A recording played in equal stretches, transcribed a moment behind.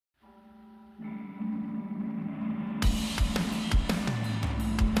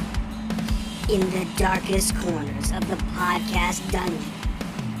In the darkest corners of the podcast dungeon,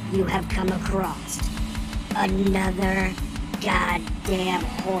 you have come across another goddamn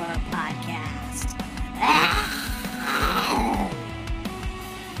horror podcast.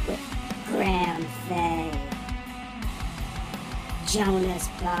 With Graham Fay, Jonas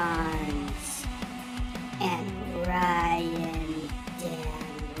Barnes, and Ryan Danley.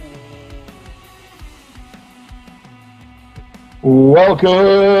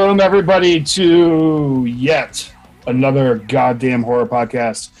 Welcome, everybody, to yet another goddamn horror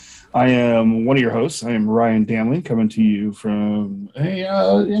podcast. I am one of your hosts. I am Ryan Danley, coming to you from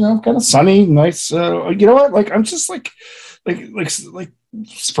a kind of sunny, nice. You know what? Like I'm just like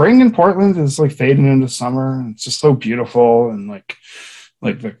spring in Portland is like fading into summer. It's just so beautiful, and like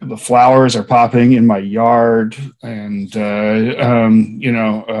the flowers are popping in my yard, and I'm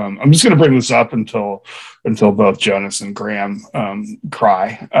just gonna bring this up until both Jonas and Graham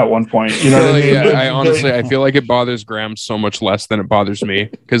cry at one point. You know what I mean? Yeah, I honestly feel like it bothers Graham so much less than it bothers me,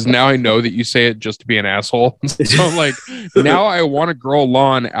 because now I know that you say it just to be an asshole. So I'm like, now I want to grow a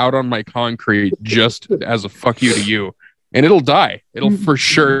lawn out on my concrete just as a fuck you to you. And it'll die. It'll for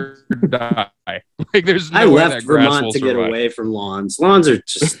sure die. Like there's no I way left that grass Vermont will to get survive. away from lawns. Lawns are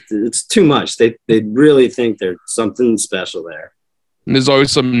just—it's too much. They really think there's something special there. And there's always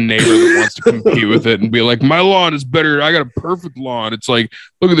some neighbor that wants to compete with it and be like, my lawn is better. I got a perfect lawn. It's like,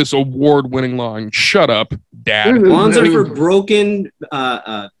 look at this award-winning lawn. Shut up, Dad. Lawns are for broken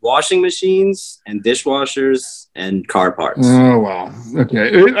washing machines and dishwashers and car parts. Oh wow.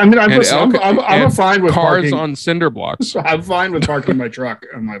 Okay. I mean, I'm fine with cars parking on cinder blocks. I'm fine with parking my truck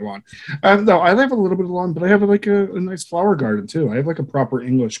on my lawn. No, I have a little bit of lawn, but I have like a nice flower garden too. I have like a proper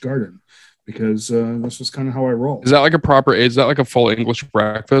English garden because that's just kind of how I roll. Is that like a full English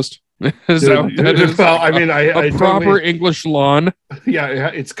breakfast? Is that what that is? Well, I mean, I proper totally, English lawn. yeah,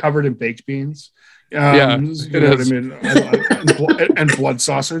 it's covered in baked beans. Yeah, you know what I mean, and blood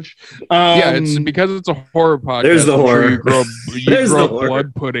sausage. Yeah, it's because it's a horror podcast. There's the horror. You grow There's the horror.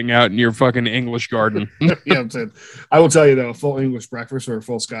 blood pudding out in your fucking English garden. Yeah, I'm saying. I will tell you though, a full English breakfast or a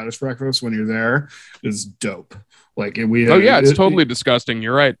full Scottish breakfast when you're there is dope. Like It's totally disgusting.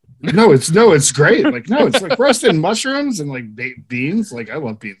 You're right. It's great. Like it's like roasted mushrooms and like baked beans. Like I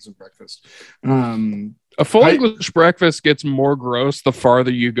love beans with breakfast. A full English breakfast gets more gross the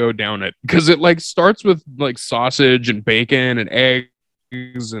farther you go down it, because it like starts with like sausage and bacon and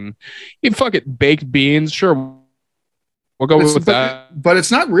eggs and baked beans. Sure, we'll go with that. But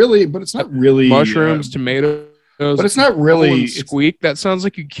it's not really. Mushrooms, tomatoes. But it's not really squeak. That sounds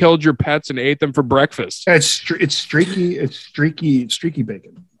like you killed your pets and ate them for breakfast. It's streaky. It's streaky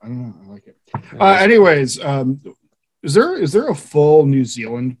bacon. I don't know. I like it. Anyways, is there a full New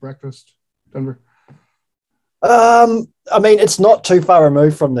Zealand breakfast, Denver? I mean, it's not too far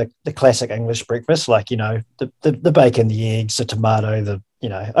removed from the classic English breakfast, like, the bacon, the eggs, the tomato,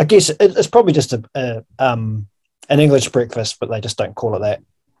 I guess it's probably just an English breakfast, but they just don't call it that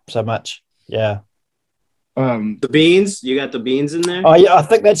so much. Yeah. The beans, you got the beans in there? Oh yeah, I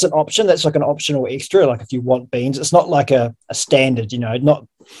think that's an option. That's like an optional extra. Like if you want beans, it's not like a standard. There's not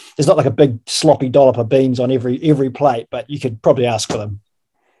like a big sloppy dollop of beans on every plate, but you could probably ask for them.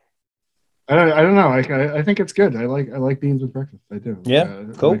 I don't know. I think it's good. I like beans with breakfast. I do. Yeah,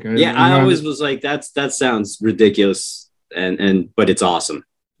 cool. I always was like, that sounds ridiculous, but it's awesome.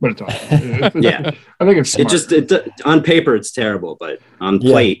 But it's awesome. Yeah, I think it's smart. It on paper it's terrible, but on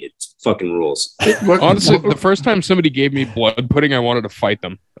plate it's fucking rules. Honestly, the first time somebody gave me blood pudding, I wanted to fight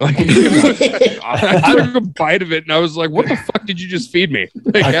them. Like I took a bite of it and I was like, "What the fuck did you just feed me?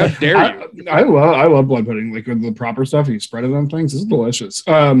 Like, how dare you?" I love blood pudding. Like with the proper stuff, you spread it on things. This is delicious.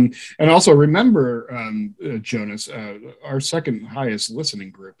 And also remember, Jonas, our second highest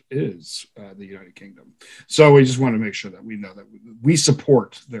listening group is the United Kingdom. So we just want to make sure that we know that we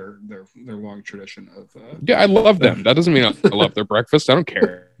support their long tradition of. Yeah, I love them. That doesn't mean I love their breakfast. I don't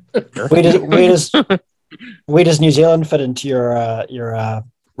care. Where does New Zealand fit into your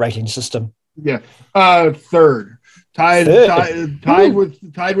rating system? Yeah, third, tied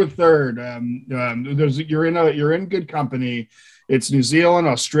with third. You're in good company. It's New Zealand,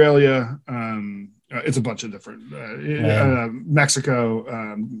 Australia. It's a bunch of different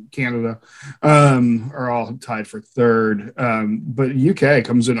Mexico, Canada are all tied for third. But UK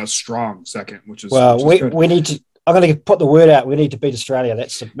comes in a strong second, which is we need to. I'm going to put the word out. We need to beat Australia.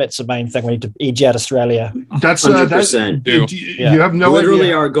 That's the main thing. We need to edge out Australia. That's 100%. You have no literally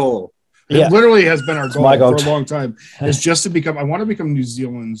idea. Our goal. It literally has been our goal goal for a long time. It's just to become. I want to become New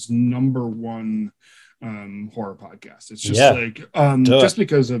Zealand's #1 horror podcast. It's just just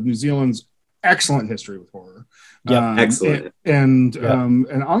because of New Zealand's excellent history with horror. Yep. Excellent. And Yeah.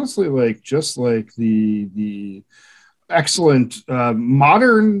 and honestly, like just like the excellent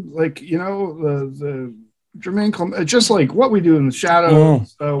modern, like the Jermaine Clement, just like What We Do in the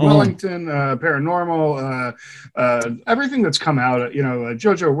Shadows, Wellington, Paranormal, everything that's come out of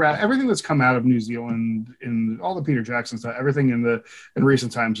Jojo Rat, everything that's come out of New Zealand in all the Peter Jackson stuff, everything in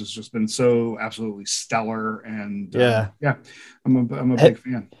recent times has just been so absolutely stellar. And I'm a big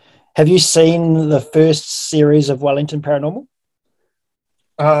fan. Have you seen the first series of Wellington Paranormal?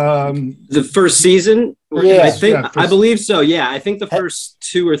 The first season, Yeah. I believe so. Yeah, I think the first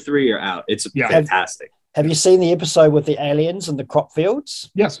 2 or 3 are out. It's fantastic. Have you seen the episode with the aliens and the crop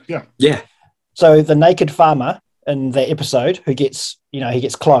fields? Yes, yeah. Yeah. So the naked farmer in the episode who gets, he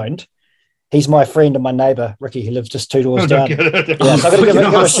gets cloned. He's my friend and my neighbor, Ricky, who lives just 2 doors down.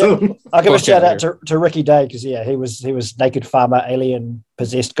 Yeah, so I'll give a shout out to Ricky Day because he was naked farmer, alien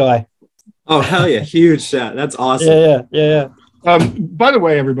possessed guy. Oh hell yeah! Huge shout. That's awesome. Yeah. By the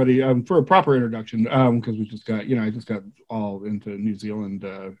way, everybody, for a proper introduction, because we just got, I just got all into New Zealand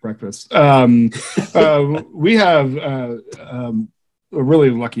breakfast. We have we're really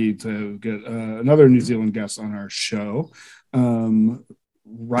lucky to get another New Zealand guest on our show.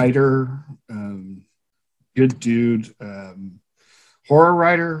 Writer, good dude, horror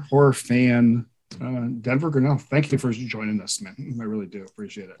writer, horror fan, Denver Grinnell. Thank you for joining us, man. I really do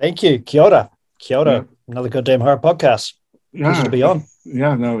appreciate it. Thank you. Kia ora. Yeah. Another goddamn horror podcast. Pleasure to be on.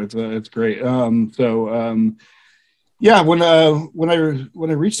 Yeah, no, it's great. When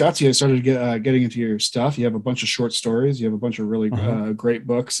I reached out to you, I started getting into your stuff. You have a bunch of short stories. You have a bunch of really great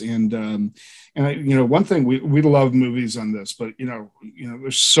books, and one thing we love movies on this, but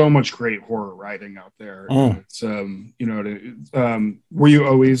there's so much great horror writing out there. It's were you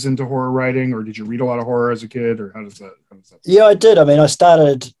always into horror writing, or did you read a lot of horror as a kid, or how does that? Yeah, I did. I mean, I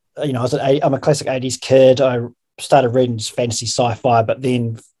started. I'm a classic '80s kid. I started reading fantasy sci-fi, but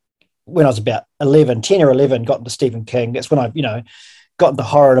then when I was about 10 or 11, got into Stephen King. That's when I, got into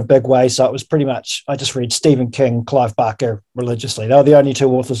horror in a big way. So it was pretty much, I just read Stephen King, Clive Barker religiously. They were the only 2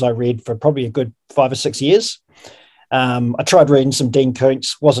 authors I read for probably a good 5 or 6 years. I tried reading some Dean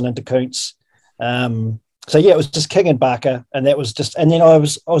Koontz, wasn't into Koontz. It was just King and Barker. And that was just, and then I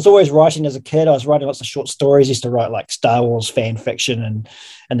was always writing as a kid. I was writing lots of short stories. I used to write like Star Wars fan fiction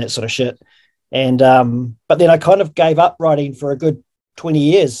and that sort of shit. And but then I kind of gave up writing for a good 20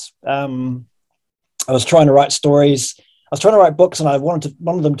 years. I was trying to write stories. I was trying to write books, and I wanted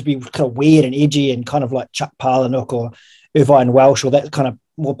them to be kind of weird and edgy and kind of like Chuck Palahniuk or Irvine Welsh or that kind of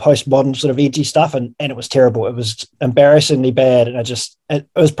more postmodern sort of edgy stuff. And it was terrible. It was embarrassingly bad. And it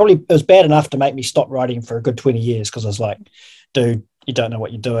was bad enough to make me stop writing for a good 20 years because I was like, dude, you don't know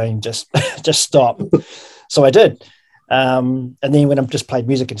what you're doing. Just stop. So I did. And then when I just played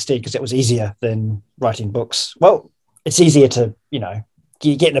music instead, because it was easier than writing books. Well, it's easier to,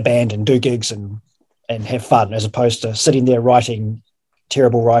 get in a band and do gigs and have fun as opposed to sitting there writing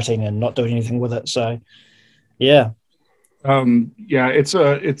terrible writing and not doing anything with it. So, yeah. It's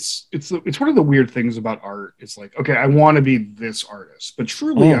one of the weird things about art. It's like, okay, I want to be this artist, but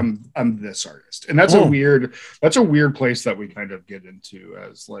truly I'm this artist. And that's a weird place that we kind of get into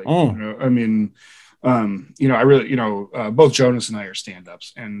as like, I really, both Jonas and I are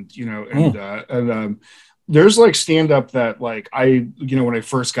stand-ups, and there's like stand-up that like when I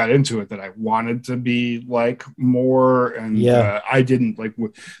first got into it, that I wanted to be like more, and I didn't like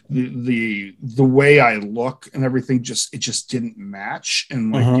the way I look and everything. It just didn't match,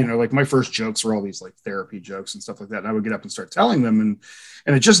 and like like my first jokes were all these like therapy jokes and stuff like that, and I would get up and start telling them,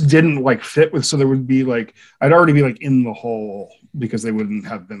 and it just didn't like fit with. So there would be like I'd already be like in the hole because they wouldn't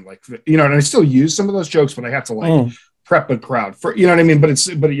have been like and I still use some of those jokes, but I have to like prep a crowd for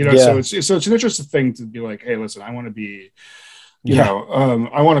so it's an interesting thing to be like, hey, listen, I want to be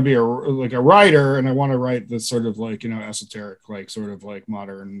I want to be a writer, and I want to write this sort of like esoteric, like sort of like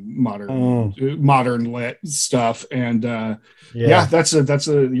modern lit stuff, and that's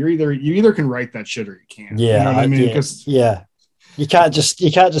you either can write that shit or you can't. You can't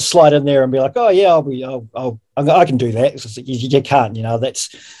just slide in there and be like, oh yeah, I can do that. You can't, I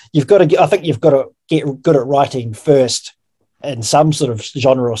think you've got to get good at writing first in some sort of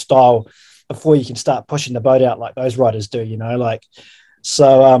genre or style before you can start pushing the boat out like those writers do, like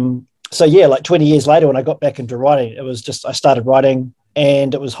 20 years later when I got back into writing, it was just I started writing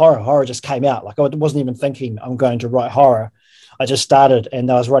and it was horror just came out. Like I wasn't even thinking I'm going to write horror. I just started and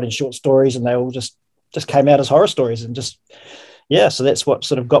I was writing short stories and they all just came out as horror stories, and so that's what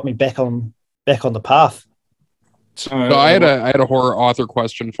sort of got me back on the path. So I had a horror author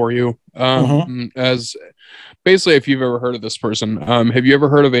question for you. As basically, if you've ever heard of this person, have you ever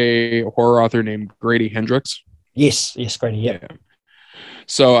heard of a horror author named Grady Hendrix? Yes, Grady. Yeah.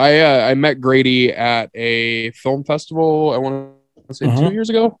 So I met Grady at a film festival. I want to say 2 years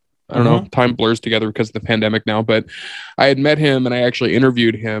ago. I don't know. Time blurs together because of the pandemic now. But I had met him and I actually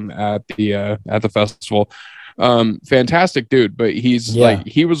interviewed him at the festival. Fantastic dude, but he's like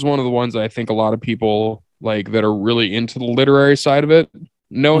he was one of the ones that I think a lot of people like that are really into the literary side of it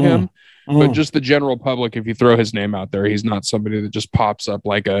know him. But just the general public, if you throw his name out there, he's not somebody that just pops up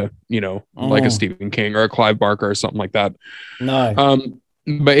like a like a Stephen King or a Clive Barker or something like that. No.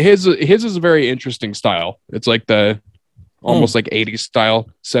 But his is a very interesting style. It's like the almost like 80s style,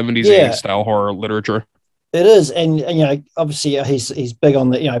 70s, 80s style horror literature. It is, and obviously he's big on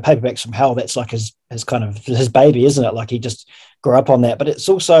the Paperbacks from Hell. That's like his kind of his baby, isn't it? Like he just grew up on that. But it's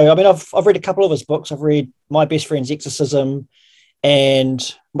also, I mean, I've read a couple of his books. I've read My Best Friend's Exorcism,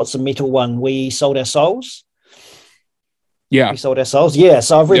 and what's the metal one? We Sold Our Souls. Yeah, We Sold Our Souls. Yeah,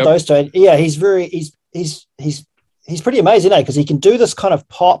 so I've read those two. And yeah, he's pretty amazing, because he can do this kind of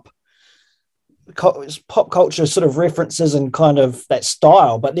pop culture sort of references and kind of that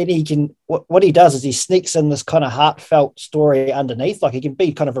style, but then he can what he does is he sneaks in this kind of heartfelt story underneath. Like he can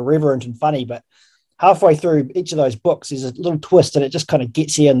be kind of irreverent and funny, but halfway through each of those books there's a little twist and it just kind of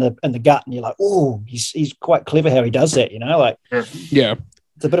gets you in the gut, and you're like, oh, he's quite clever how he does that, like it's a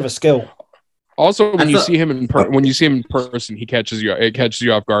bit of a skill. Also, when you see him in person, it catches you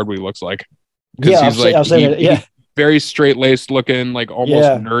off guard what he looks like, because he's very straight-laced looking, like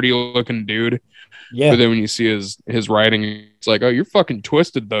almost nerdy looking dude. Yeah. But then when you see his writing, it's like, oh, you're fucking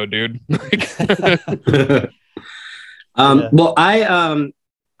twisted though, dude. Well, I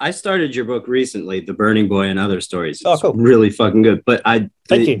started your book recently, The Burning Boy and Other Stories. It's cool. Really fucking good. But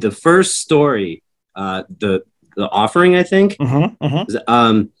the first story, the Offering, I think.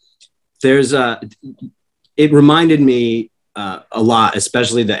 It reminded me a lot,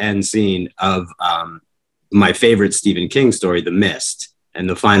 especially the end scene of my favorite Stephen King story, The Mist. And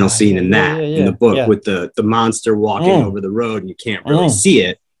the final scene in the book with the monster walking over the road and you can't really see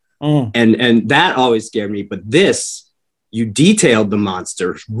it. And that always scared me. But this, you detailed the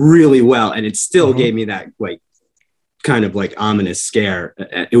monster really well. And it still gave me that like kind of like ominous scare.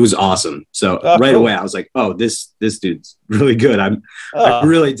 It was awesome. So right away I was like, oh, this dude's really good. I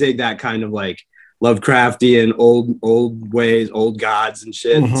really dig that kind of like Lovecraftian old ways, old gods and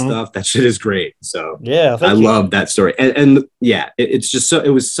shit and stuff. That shit is great. So I love that story. And it's just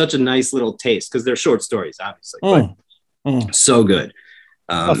it was such a nice little taste, because they're short stories, obviously, but so good.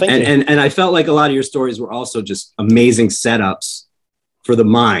 And I felt like a lot of your stories were also just amazing setups for the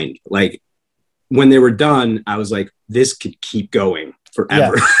mind. Like when they were done, I was like, this could keep going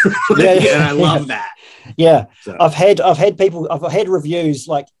forever. And I love that. Yeah. So. I've had reviews,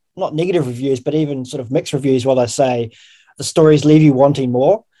 like not negative reviews, but even sort of mixed reviews, where they say the stories leave you wanting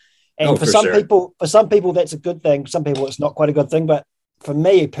more. And for some people, that's a good thing. Some people, it's not quite a good thing. But for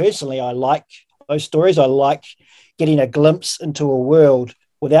me personally, I like those stories. I like getting a glimpse into a world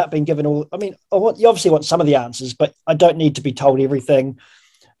without being given all. I mean, you obviously want some of the answers, but I don't need to be told everything.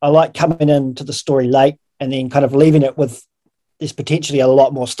 I like coming into the story late and then kind of leaving it with there's potentially a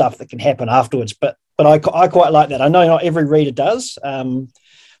lot more stuff that can happen afterwards. But I quite like that. I know not every reader does.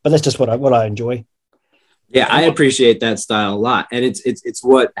 But that's just what I enjoy. Yeah, I appreciate that style a lot. And it's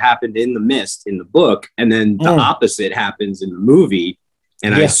what happened in The Mist in the book. And then the opposite happens in the movie.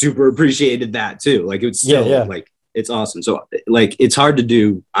 And I super appreciated that too. Like it's still like, it's awesome. So like, it's hard to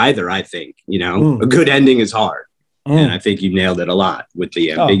do either, I think, a good ending is hard. And I think you nailed it a lot with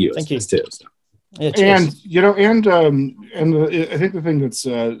the ambiguousness too. So. I think the thing that's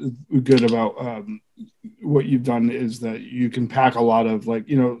good about what you've done is that you can pack a lot of like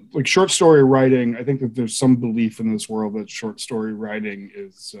like short story writing. I think that there's some belief in this world that short story writing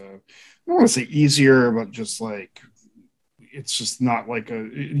is I don't want to say easier, but just like it's just not like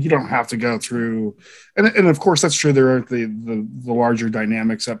you don't have to go through and of course that's true, there aren't the larger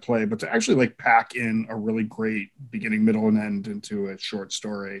dynamics at play, but to actually like pack in a really great beginning, middle, and end into a short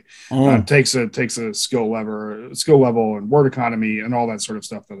story takes a skill level and word economy and all that sort of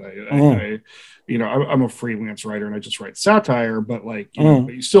stuff that I'm a freelance writer and I just write satire, but like but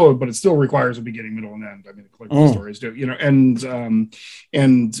it still requires a beginning, middle, and end. I mean, like the stories do,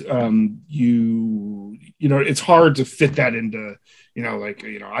 it's hard to fit that into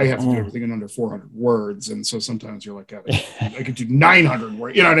I have to do everything in under 400 words. And so sometimes you're like, I could do 900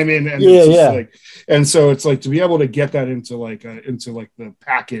 words, you know what I mean? And it's just like, and so it's like to be able to get that into the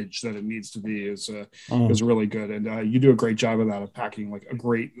package that it needs to be is really good. And you do a great job of that, of packing like a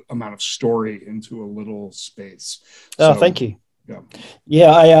great amount of story into a little space. Oh, thank you.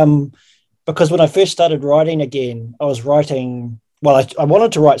 Yeah. I because when I first started writing again, I was writing. Well, I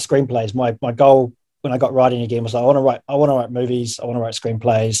wanted to write screenplays. My goal when I got writing again was I want to write movies. I want to write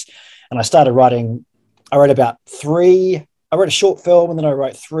screenplays, and I started writing. I wrote about 3. I wrote a short film, and then I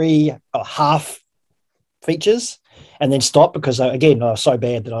wrote 3 half features, and then stopped because I was so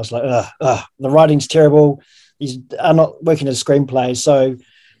bad that I was like, the writing's terrible. I'm not working as screenplays, so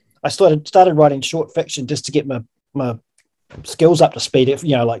I started writing short fiction just to get my skills up to speed. It's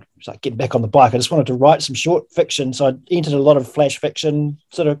like getting back on the bike. I just wanted to write some short fiction, so I entered a lot of flash fiction,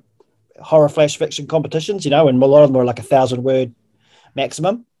 sort of horror flash fiction competitions, and a lot of them were like 1,000-word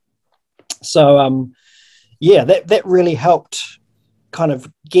maximum. So that really helped kind of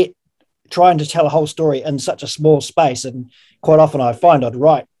trying to tell a whole story in such a small space. And quite often I find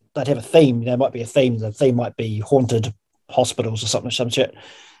I'd have a theme. There might be a theme. The theme might be haunted hospitals or some shit.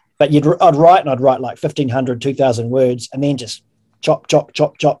 But I'd write like 1,500, 2,000 words, and then just chop,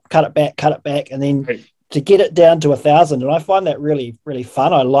 cut it back, and then to get it down to 1,000. And I find that really, really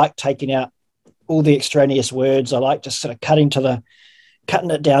fun. I like taking out all the extraneous words. I like just sort of cutting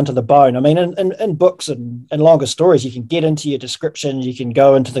it down to the bone. I mean, in books and longer stories, you can get into your description, you can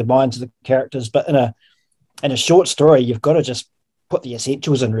go into the minds of the characters, but in a short story, you've got to just put the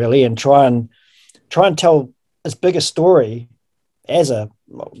essentials in really, and try and tell as big a story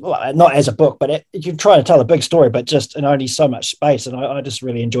not as a book, but you try to tell a big story, but just in only so much space. And I just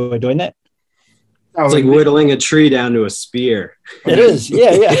really enjoy doing that. It's like whittling a tree down to a spear. It is.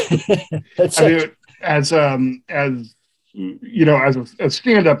 Yeah. That's it. As a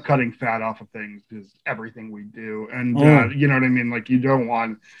stand-up, cutting fat off of things is everything we do. And you know what I mean? Like you don't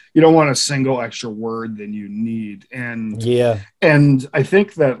want a single extra word than you need. And and I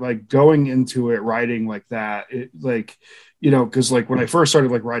think that like going into it, writing like that, because like when I first started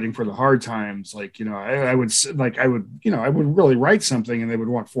like writing for the hard times, like, I would really write something and they would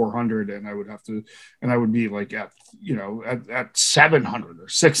want 400 and I would be like at 700 or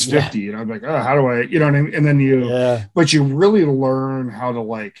 650 and I'd be like, oh, how do I, you know what I mean? And then but you really learn how to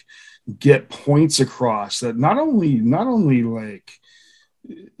like get points across that not only like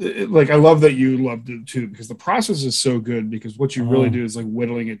I love that you loved it too, because the process is so good, because what you really do is like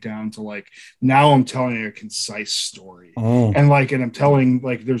whittling it down to like, now I'm telling you a concise story and I'm telling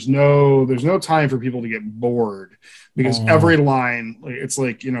like there's no time for people to get bored, because every line, like it's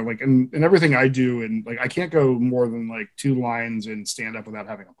like, like in everything I do, and like I can't go more than like 2 lines in stand up without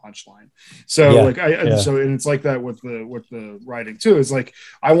having a punchline. So so and it's like that with the writing too. It's like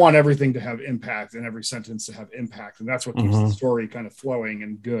I want everything to have impact and every sentence to have impact, and that's what keeps the story kind of flowing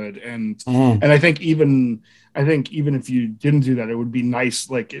and good. And I think even if you didn't do that, it would be nice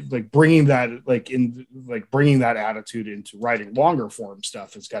like bringing that bringing that attitude into writing longer form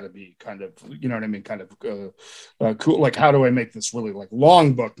stuff has got to be kind of, you know what I mean, kind of cool. Like, how do I make this really like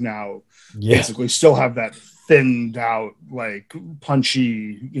long book now? Basically still have that thinned out, like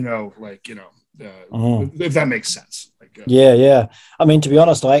punchy, if that makes sense. Like, I mean, to be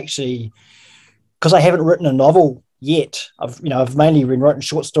honest, I actually, because I haven't written a novel yet, I've mainly been writing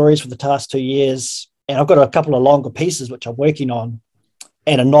short stories for the past 2 years, and I've got a couple of longer pieces which I'm working on,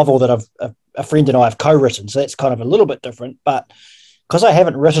 and a novel that a friend and I have co-written. So that's kind of a little bit different. But because I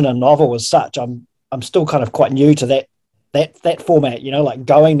haven't written a novel as such, I'm still kind of quite new to that format, like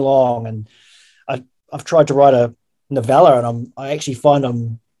going long. And I've tried to write a novella, and I actually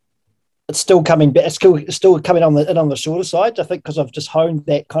find it's still coming back. It's still coming on the shorter side, I think, because I've just honed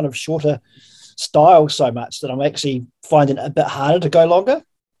that kind of shorter style so much that I'm actually finding it a bit harder to go longer,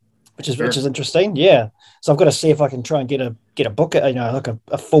 which is interesting. Yeah. So I've got to see if I can try and get a book, like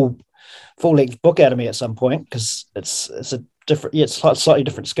a full length book out of me at some point, because it's a different, it's slightly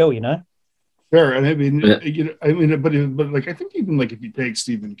different skill, Sure, and I mean, but like I think even like if you take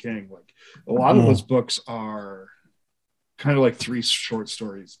Stephen King, like a lot of his books are kind of like 3 short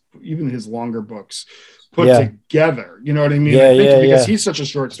stories, even his longer books put together. You know what I mean? Because he's such a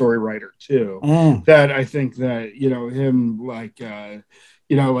short story writer too, that I think that him like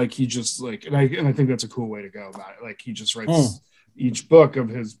like he just like, and I think that's a cool way to go about it. Like he just writes each book of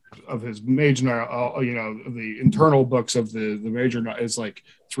his of his major, the internal books of the major is like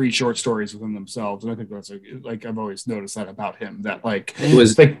 3 short stories within themselves, and I think that's like I've always noticed that about him. That like it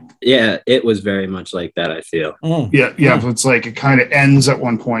was like it was very much like that. I feel So it's like it kind of ends at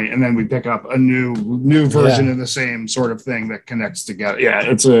one point, and then we pick up a new version of the same sort of thing that connects together. Yeah,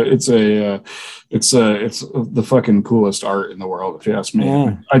 it's the fucking coolest art in the world, if you ask me.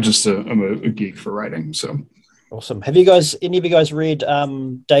 I'm a geek for writing, so. Awesome. Have any of you guys read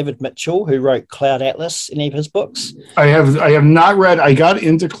David Mitchell, who wrote Cloud Atlas, any of his books? I have not read. I got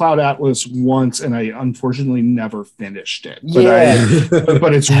into Cloud Atlas once, and I unfortunately never finished it. But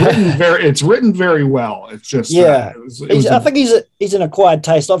but it's written very well. It's just I think he's an acquired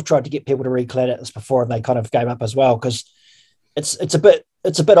taste. I've tried to get people to read Cloud Atlas before, and they kind of gave up as well because it's a bit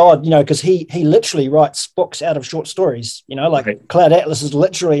odd, because he literally writes books out of short stories. Cloud Atlas is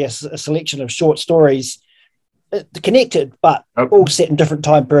literally a selection of short stories. Connected, but all set in different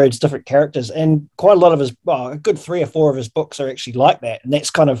time periods, different characters, and quite a lot of his, a good 3 or 4 of his books are actually like that. And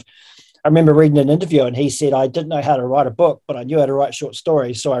that's kind of, I remember reading an interview, and he said, I didn't know how to write a book, but I knew how to write short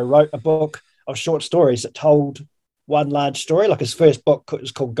stories. So I wrote a book of short stories that told one large story. Like his first book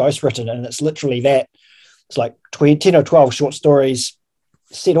was called Ghost Written, and it's literally that. It's like 10 or 12 short stories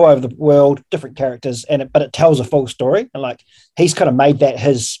set all over the world, different characters, but it tells a full story. And like he's kind of made that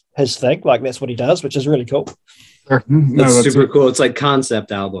his thing. Like that's what he does, which is really cool. That's super cool. It's like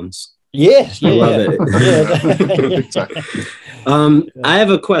concept albums. I love it. I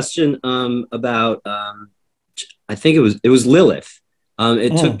have a question about I think it was Lilith.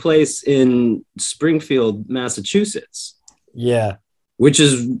 It took place in Springfield, Massachusetts. Yeah. Which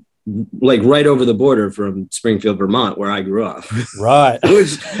is like right over the border from Springfield, Vermont, where I grew up. Right.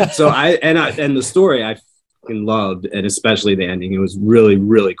 So the story I fucking loved, and especially the ending. It was really,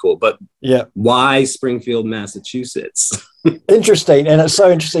 really cool. But why Springfield, Massachusetts? Interesting. And it's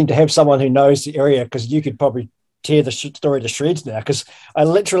so interesting to have someone who knows the area, because you could probably tear the story to shreds now. Because I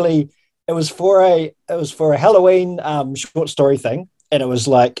literally, it was for a Halloween short story thing, and it was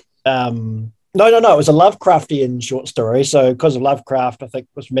like No, it was a Lovecraftian short story. So because of Lovecraft, I think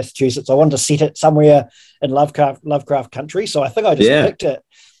it was Massachusetts, I wanted to set it somewhere in Lovecraft country. So I think I just picked it.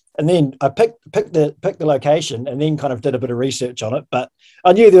 And then I picked the location, and then kind of did a bit of research on it. But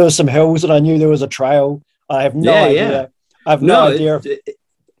I knew there was some hills, and I knew there was a trail. I have no idea. I have no idea.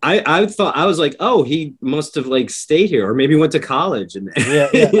 I thought, I was like, oh, he must have like stayed here, or maybe went to college, and like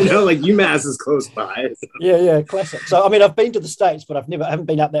UMass is close by. So. Classic. So I mean, I've been to the States, but I haven't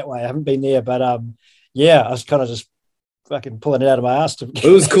been up that way. I haven't been there, but I was kind of just fucking pulling it out of my ass. It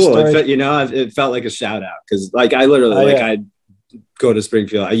was cool. It felt like a shout out, because like I literally I'd go to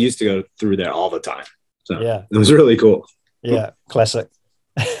Springfield. I used to go through there all the time. So it was really cool. Yeah, classic.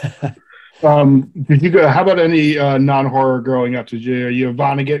 Did you go? How about any non-horror growing up? Are you a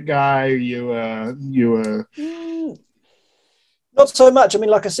Vonnegut guy? Are you Not so much. I mean,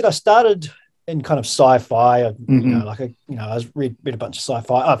 like I said, I started in kind of sci-fi. I read a bunch of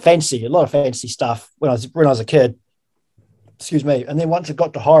sci-fi, a lot of fancy stuff when I was a kid. Excuse me. And then once it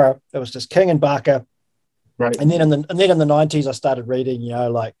got to horror, it was just King and Barker. Right. And then in the 90s, I started reading,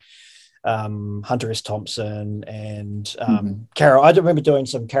 like Hunter S. Thompson and Kerouac. I remember doing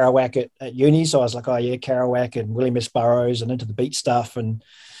some Kerouac at uni, so I was like, oh yeah, Kerouac and William S. Burroughs and Into the Beat stuff, and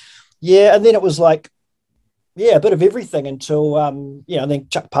and then it was like a bit of everything until and then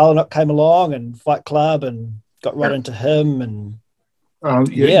Chuck Palahniuk came along and Fight Club, and got right into him. And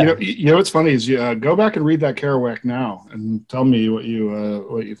what's funny is go back and read that Kerouac now and tell me what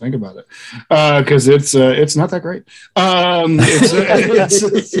you think about it, because it's not that great.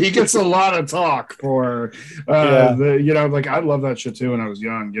 He gets a lot of talk for I love that shit too when I was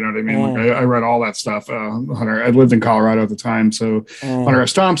young. You know what I mean? Like I read all that stuff. Hunter, I lived in Colorado at the time, so Hunter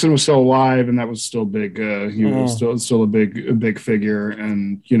S. Thompson was still alive, and that was still big. He was still a big figure,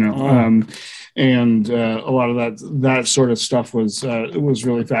 and and a lot of that sort of stuff was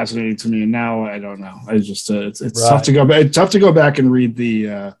really fascinating to me. And now I don't know. I just it's tough to go back. It's tough to go back and read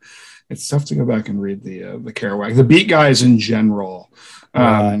the. It's tough to go back and read the Kerouac, the beat guys in general.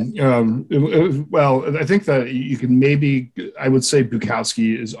 Well, I think that you can maybe, I would say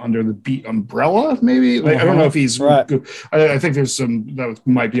Bukowski is under the beat umbrella, maybe. Like, I don't know if he's good. I think there's that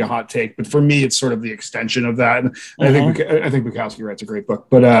might be a hot take, but for me, it's sort of the extension of that. And I think Bukowski writes a great book,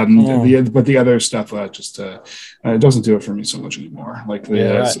 but the other stuff just it doesn't do it for me so much anymore. Like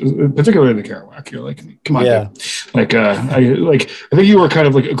particularly the Kerouac, you're like, come on, dude. Like I think you were kind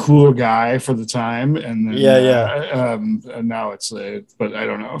of like a cooler guy for the time, and then, and now it's but I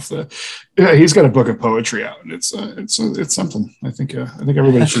don't know if he's got a book of poetry out, and it's something. I think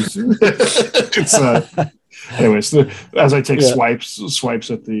everybody should. Anyways, as I take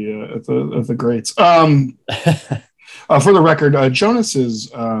swipes at the greats. For the record,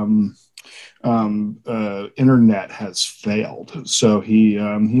 Jonas's internet has failed, so he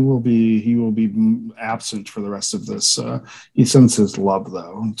will be absent for the rest of this. He sends his love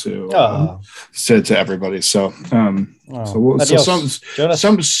though to everybody. So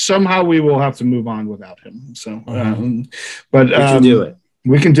somehow we will have to move on without him. So, but we can do it.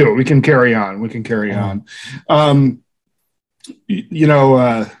 We can do it. We can carry on.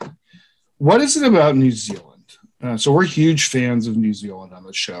 What is it about New Zealand? So we're huge fans of New Zealand on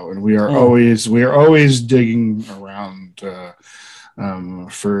the show, and we are always digging around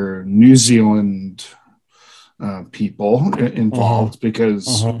for New Zealand people involved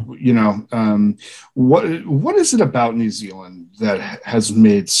because what is it about New Zealand that has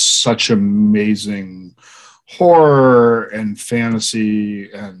made such amazing horror and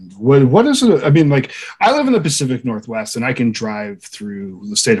fantasy, and what is it? I mean, like, I live in the Pacific Northwest, and I can drive through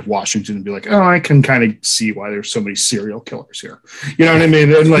the state of Washington and be like, oh, I can kind of see why there's so many serial killers here. You know what I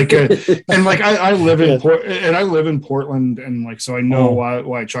mean? And like, I live in Portland, and like, so I know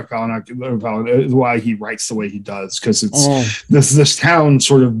why Chuck Palahniuk, why he writes the way he does, because it's this town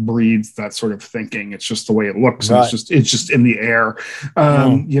sort of breeds that sort of thinking. It's just the way it looks. Right. And it's just in the air,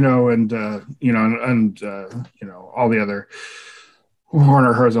 all the other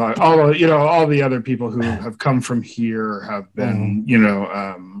Werner Herzog, all the other people who have come from here have been, you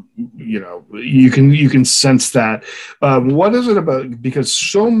can sense that. What is it about? Because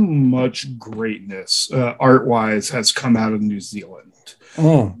so much greatness, art-wise, has come out of New Zealand.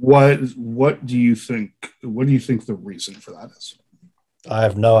 What do you think? What do you think the reason for that is? I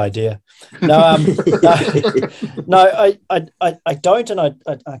have no idea. No, I don't, and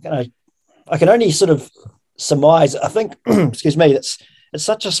I can only sort of surmise. I think, excuse me, it's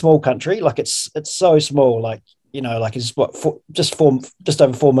such a small country. Like it's so small. Like it's just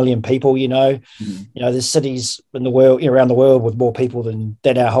over 4 million people. There's cities in the world, around the world, with more people than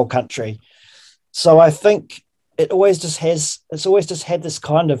our whole country. So I think it's always just had this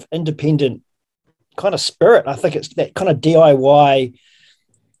kind of independent kind of spirit. I think it's that kind of DIY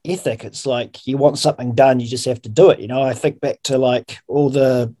ethic. It's like, you want something done, you just have to do it. I think back to like all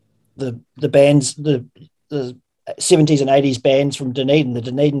the bands, the 70s and 80s bands from Dunedin, the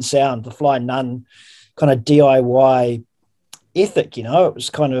Dunedin Sound, the Flying Nun kind of DIY ethic. It was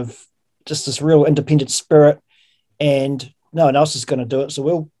kind of just this real independent spirit, and no one else is going to do it,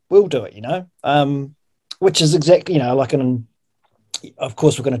 so we'll do it. Which is exactly, of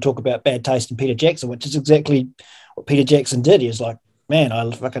course we're going to talk about bad taste in Peter Jackson, which is exactly what Peter Jackson did. He was like, man, I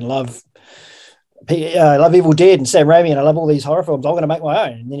fucking love Evil Dead and Sam Raimi, and I love all these horror films. I'm going to make my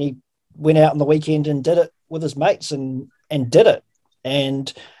own. And then he went out on the weekend and did it with his mates and did it.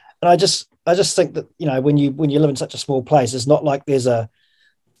 And I just think that, when you live in such a small place, it's not like there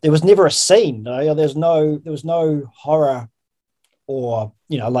was never a scene. There was no horror or,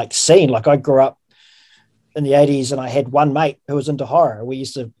 like scene. Like, I grew up in the 80s and I had one mate who was into horror. We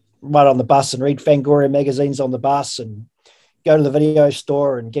used to ride on the bus and read Fangoria magazines on the bus and go to the video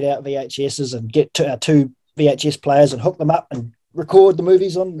store and get out VHSs and get to our 2 VHS players and hook them up and record the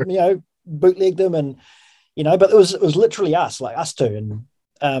movies on, bootleg them, and but it was literally us two.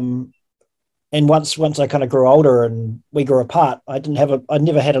 And once I kind of grew older and we grew apart, I never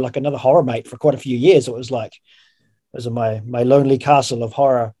had another horror mate for quite a few years. It was my lonely castle of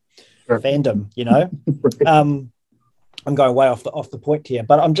horror fandom. I'm going way off the point here,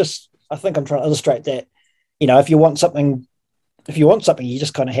 but I think I'm trying to illustrate that, if you want something, you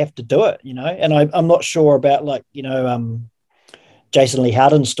just kind of have to do it, And I'm not sure about Jason Lee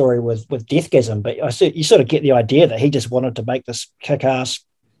Howden's story with Deathgasm, but you sort of get the idea that he just wanted to make this kick-ass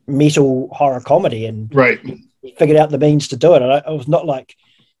metal horror comedy, and he figured out the means to do it. And I was not like,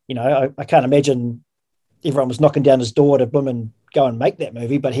 I can't imagine everyone was knocking down his door to and go and make that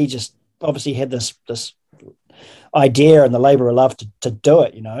movie, but he just obviously had this idea and the labor of love to do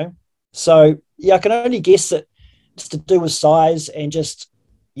it, So I can only guess that it's to do with size and you just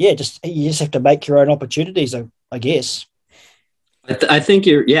have to make your own opportunities, I guess. I think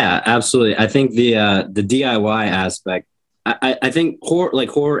absolutely. I think the DIY aspect, I think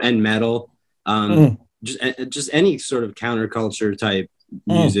horror and metal, just any sort of counterculture type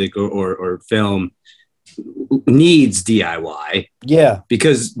music or film needs DIY. Yeah.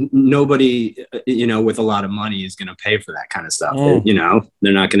 Because nobody, with a lot of money is going to pay for that kind of stuff.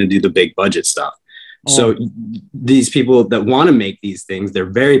 They're not going to do the big budget stuff. So these people that want to make these things, they're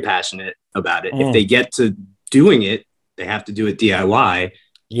very passionate about it. If they get to doing it, they have to do it DIY.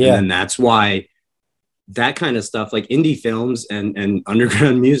 Yeah. And that's why that kind of stuff, like indie films and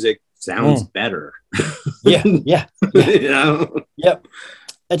underground music, sounds better. Yeah. You know? Yep.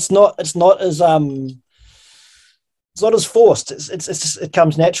 It's not as forced. It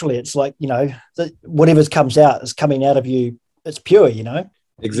comes naturally. It's like, you know, whatever comes out is coming out of you. It's pure, you know.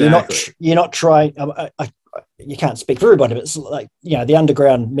 Exactly. You're not trying. You can't speak for everybody, but it's like, you know, the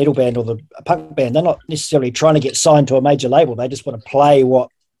underground metal band or the punk band. They're not necessarily trying to get signed to a major label. They just want to play what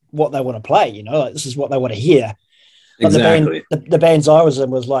they want to play. You know, like this is what they want to hear. But exactly. the bands I was in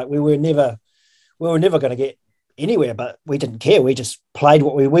was like we were never going to get anywhere, but we didn't care. We just played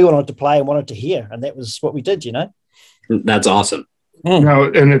what we wanted to play and wanted to hear, and that was what we did. You know. That's awesome. No,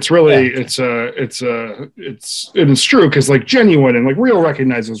 and it's really it's true because like genuine and like real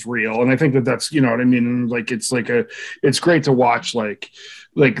recognizes real, and I think that's, you know what I mean, and like it's great to watch like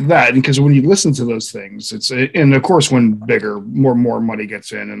that, because when you listen to those things, and of course when more money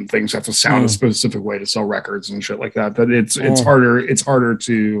gets in and things have to sound a specific way to sell records and shit like that, it's harder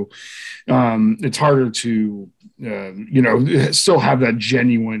to you know, still have that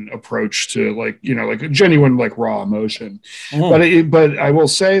genuine approach to like, you know, like a genuine like raw emotion. But I will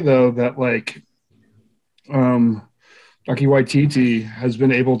say though that like Taika Waititi has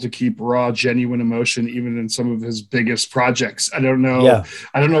been able to keep raw, genuine emotion even in some of his biggest projects. I don't know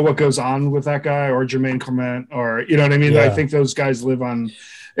what goes on with that guy or Jermaine Clement, or, you know what I mean? I think those guys live on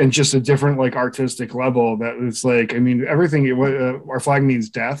in just a different like artistic level that it's like, I mean, everything. Our Flag Means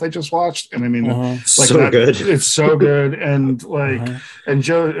Death I just watched, and I mean, like so good. It's so good, and like and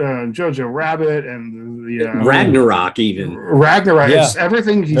Jojo Rabbit and the Ragnarok, even it's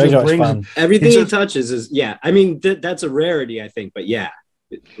everything he just brings. Everything he touches is I mean that's a rarity, I think, but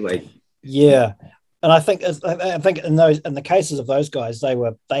like and I think in the cases of those guys, they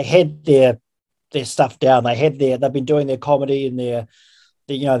had their stuff down. They've been doing their comedy and their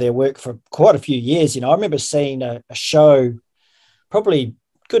work for quite a few years. You know, I remember seeing a show probably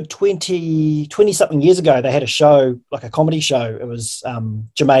good 20 something years ago. They had a show, like a comedy show. It was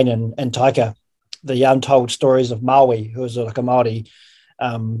Jermaine and Taika, the untold stories of Maui, who was like a Māori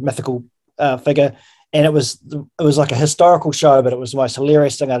mythical figure. And it was like a historical show, but it was the most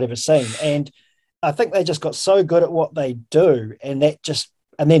hilarious thing I'd ever seen. And I think they just got so good at what they do, and then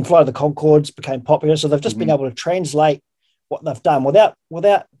Flight of the Conchords became popular. So they've just been able to translate what they've done without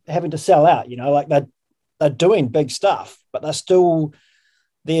having to sell out, you know, like they're doing big stuff, but they're still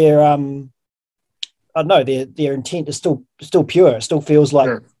their intent is still pure. It still feels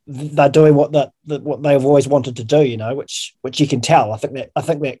like they're doing what they've always wanted to do, you know, which you can tell. I think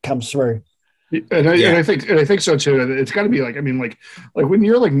that comes through. And I think so too. It's got to be like, I mean, like when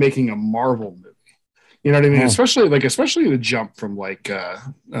you're like making a Marvel movie, you know what I mean? Especially the jump from like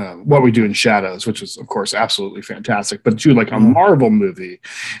What We Do in Shadows, which is of course absolutely fantastic, but to like a Marvel movie,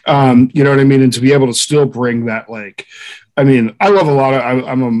 you know what I mean? And to be able to still bring that, like, I mean, I love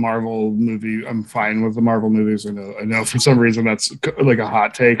I'm a Marvel movie. I'm fine with the Marvel movies. I know for some reason that's like a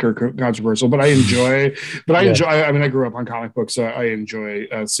hot take or controversial, but I enjoy. I mean, I grew up on comic books, so I enjoy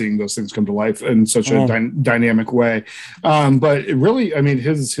seeing those things come to life in such a dynamic way. But it really, I mean,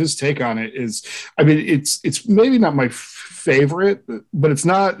 his take on it is, I mean, it's maybe not my favorite, but it's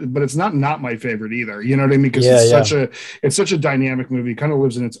not my favorite either. You know what I mean? Because it's such a dynamic movie. It kind of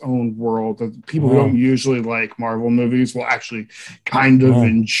lives in its own world that people who don't usually like Marvel movies will actually kind of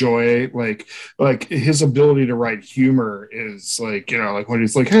enjoy. Like his ability to write humor is like, you know, like when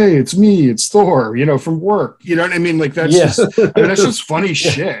he's like, hey, it's me, it's Thor, you know, from work. You know what I mean? Like that's that's just funny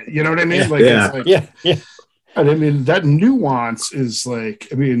shit. You know what I mean? And I mean, that nuance is like,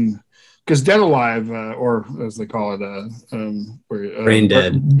 I mean, because Dead Alive, or as they call it, Brain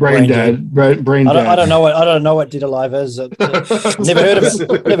Dead. Brain Dead. I don't know what Dead Alive is. Never heard of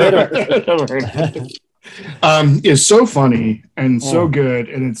it. Is so funny and so good,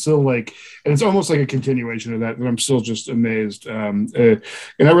 and it's so like, and it's almost like a continuation of that. And I'm still just amazed, and that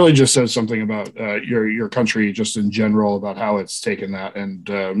really just says something about your country just in general, about how it's taken that and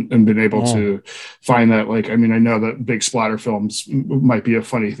been able to find that. Like, I mean, I know that big splatter films might be a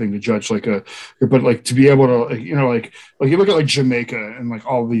funny thing to judge, but like to be able to, you know, like you look at like Jamaica and like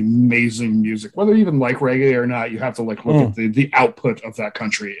all the amazing music, whether you even like reggae or not, you have to like look at the output of that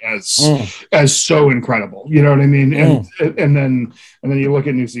country as so incredible. You know what I mean? And then you look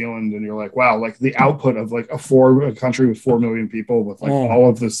at New Zealand and you're like, wow, like the output of like a country with 4 million people with like all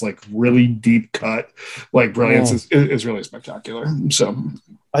of this like really deep cut like brilliance is really spectacular. So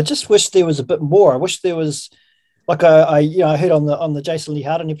I just wish there was a bit more. I wish there was, like, I heard on the Jason Lee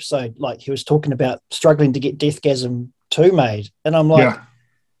Harden episode, like he was talking about struggling to get Deathgasm 2 made, and I'm like,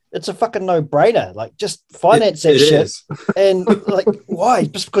 it's a fucking no-brainer. Like, just finance that shit. And like, why?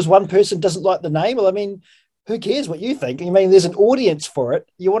 Just because one person doesn't like the name? Well, I mean, who cares what you think? I mean, there's an audience for it.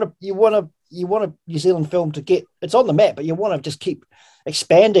 You want a New Zealand film to get it's on the map, but you want to just keep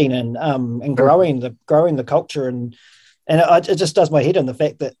expanding and growing the culture and it just does my head in the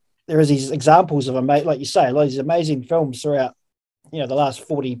fact that there is these examples of like you say, a lot of these amazing films throughout the last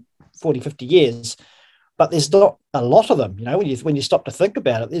 40, 50 years, but there's not a lot of them. When you stop to think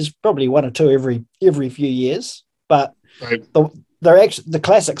about it, there's probably one or two every few years, but right. The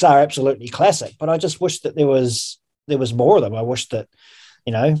classics are absolutely classic, but I just wish that there was more of them. I wish that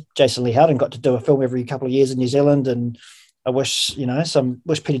Jason Lee Howden got to do a film every couple of years in New Zealand, and I wish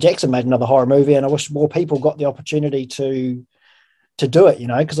wish Peter Jackson made another horror movie, and I wish more people got the opportunity to do it.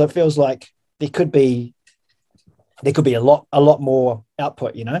 Because it feels like there could be a lot more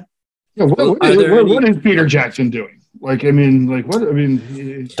output. Yeah, what is Peter Jackson doing?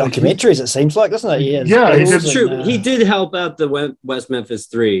 Documentaries, it seems like, doesn't it? Yeah, it's true. He did help out the West Memphis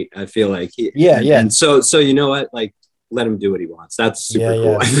 3, I feel like. Yeah. And so you know what? Like, let him do what he wants. That's super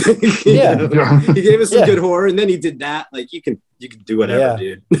cool. I think. Yeah. He gave us some good horror, and then he did that. Like, you can do whatever,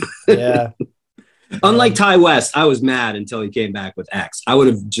 dude. Yeah. Unlike Ty West, I was mad until he came back with X. I would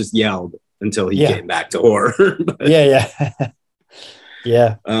have just yelled until he came back to horror.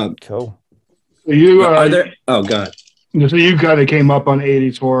 Yeah. Cool. You are there? Oh God. So you kind of came up on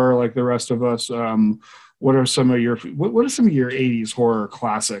 80s horror like the rest of us. What are some of your 80s horror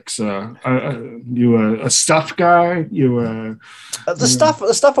classics? You a stuff guy? The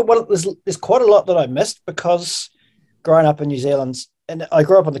stuff. Well, there's quite a lot that I missed because growing up in New Zealand, and I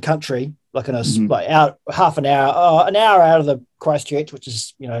grew up in the country, like in a like out half an hour out of the Christchurch, which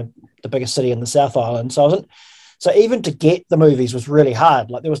is the biggest city in the South Island. So even to get the movies was really hard.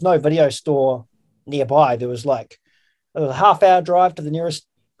 Like there was no video store nearby. There was a half-hour drive to the nearest,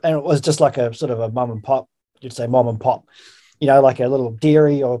 and it was just like a sort of a mom and pop. You'd say mom and pop, like a little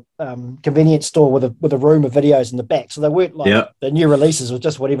dairy or convenience store with a room of videos in the back. So they weren't like the new releases, was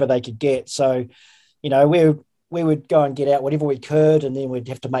just whatever they could get. So, we would go and get out whatever we could, and then we'd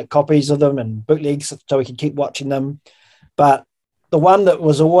have to make copies of them and bootlegs so we could keep watching them. But the one that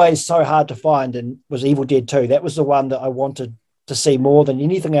was always so hard to find and was Evil Dead 2. That was the one that I wanted to see more than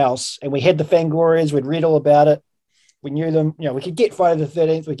anything else. And we had the Fangorias. We'd read all about it. We knew them. We could get Friday the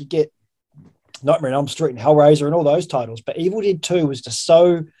 13th. We could get Nightmare on Elm Street and Hellraiser and all those titles. But Evil Dead 2 was just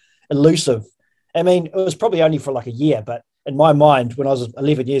so elusive. I mean, it was probably only for like a year, but in my mind, when I was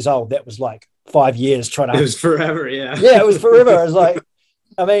 11 years old, that was like 5 years trying to... It was forever, yeah. Yeah, it was forever. It was like,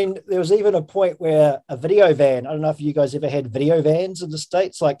 I mean, there was even a point where a video van, I don't know if you guys ever had video vans in the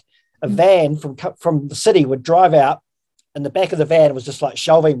States, like a van from the city would drive out, and the back of the van was just like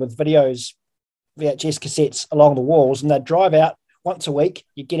shelving with VHS cassettes along the walls, and they'd drive out once a week.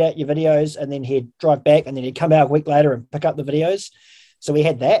 You'd get out your videos, and then he'd drive back, and then he'd come out a week later and pick up the videos. So we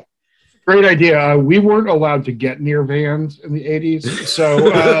had that. Great idea. We weren't allowed to get near vans in the 80s. So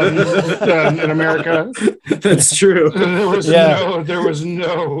in America, that's true. There was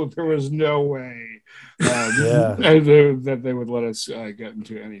no way that they would let us get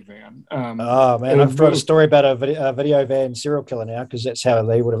into any van. Oh man, I've got a story about a video van serial killer now, because that's how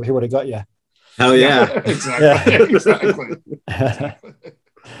he would have got you. Hell yeah. Exactly.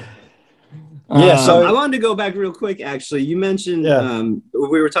 Yeah, so I wanted to go back real quick. Actually, you mentioned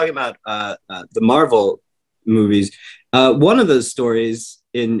we were talking about the Marvel movies. One of those stories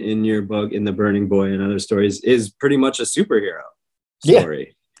in your book, in The Burning Boy and other stories, is pretty much a superhero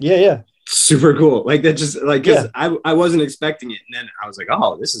story. Yeah. Super cool. Like that, just like, because I wasn't expecting it, and then I was like,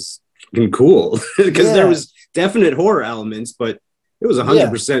 oh, this is fucking cool, because there was definite horror elements, but it was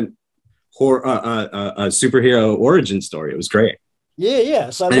 100% horror, a superhero origin story. It was great.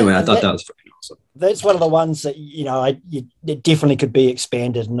 Yeah. So anyway, I thought that was freaking awesome. That's one of the ones that it definitely could be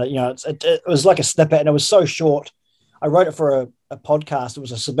expanded, and it was like a snippet, and it was so short. I wrote it for a podcast. It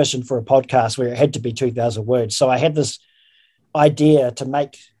was a submission for a podcast where it had to be 2,000 words. So I had this idea to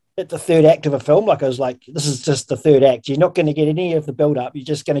make it the third act of a film. Like I was like, this is just the third act. You're not going to get any of the build up. You're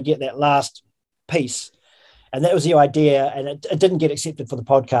just going to get that last piece. And that was the idea, and it didn't get accepted for the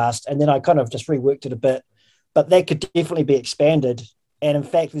podcast. And then I kind of just reworked it a bit. But that could definitely be expanded. And in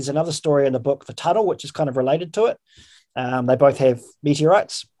fact, there's another story in the book, The Tunnel, which is kind of related to it. They both have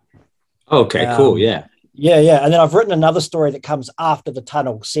meteorites. Okay, cool. Yeah. Yeah. And then I've written another story that comes after The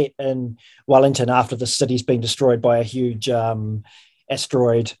Tunnel, set in Wellington after the city's been destroyed by a huge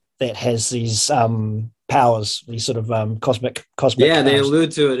asteroid that has these powers, these sort of cosmic. Yeah, they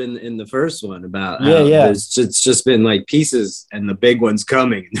allude to it in the first one about it's just been like pieces and the big one's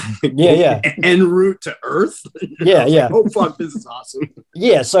coming. En route to Earth. Yeah. Like, oh fuck, this is awesome.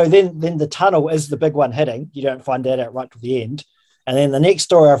 Yeah, so then the tunnel is the big one hitting. You don't find that out right to the end. And then the next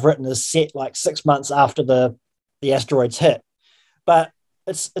story I've written is set like 6 months after the asteroids hit. But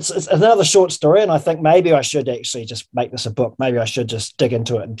it's another short story, and I think maybe I should actually just make this a book. Maybe I should just dig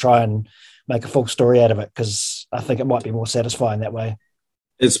into it and try and make a full story out of it, because I think it might be more satisfying that way.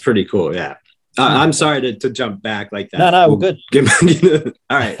 It's pretty cool, yeah. I'm sorry to jump back like that. No, we're good.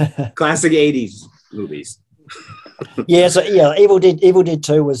 All right, classic 80s movies. So Evil Dead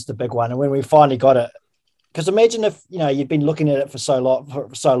 2 was the big one, and when we finally got it, because imagine if you'd been looking at it for so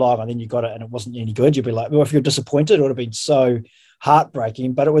long, and then you got it and it wasn't any good, you'd be like, well, if you're disappointed, it would have been so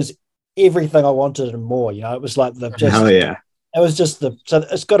heartbreaking. But it was everything I wanted and more. It was like hell yeah. It was just so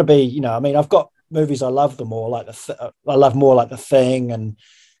it's got to be. I mean, I've got movies I love them all, like I love more like The Thing, and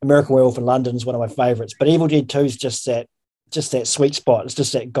American Werewolf in London is one of my favorites. But Evil Dead 2 is just that sweet spot. It's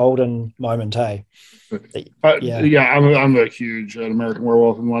just that golden moment, hey. I'm a huge American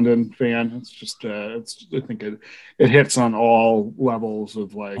Werewolf in London fan. It's just I think it hits on all levels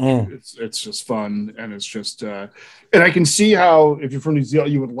of like it's just fun, and it's just and I can see how if you're from New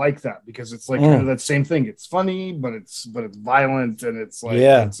Zealand you would like that, because it's like kind of that same thing. It's funny, but it's violent, and it's like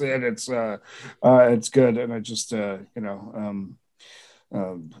it's good, and I just they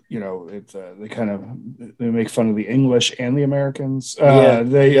make fun of the English and the Americans.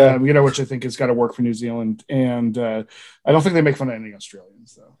 Which I think has got to work for New Zealand, and I don't think they make fun of any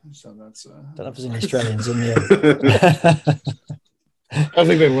Australians though. So that's don't know if there's any Australians in there. I don't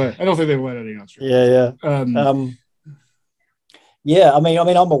think they let any Australians. I mean,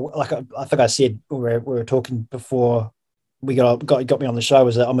 I think I said we were talking before we got me on the show,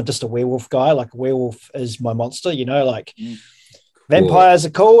 was that I'm just a werewolf guy. Like, a werewolf is my monster. Vampires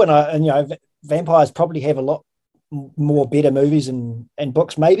are cool, and vampires probably have a lot more better movies and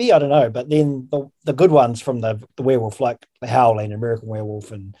books, maybe, I don't know. But then the good ones from the werewolf, like The Howling, American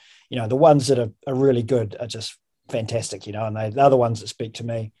Werewolf, and the ones that are really good are just fantastic, and they're the ones that speak to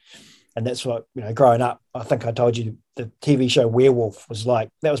me. And that's what, growing up, I think I told you the TV show Werewolf was like,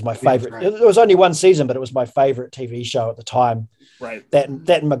 that was my favorite. Right. It was only one season, but it was my favorite TV show at the time. Right. That and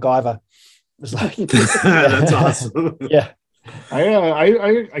MacGyver was like, that's awesome. Yeah.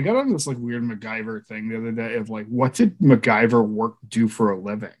 I got on this like weird MacGyver thing the other day of like, what did MacGyver do for a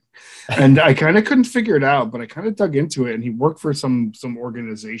living? And I kind of couldn't figure it out, but I kind of dug into it, and he worked for some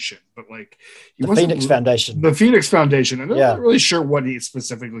organization, but like the Phoenix Foundation. The Phoenix Foundation. I'm not really sure what he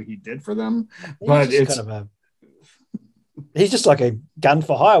did for them, but it's he's just like a gun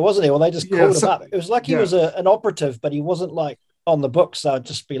for hire, wasn't he? Well, they just called him up. It was like he was an operative, but he wasn't like on the books. So I'd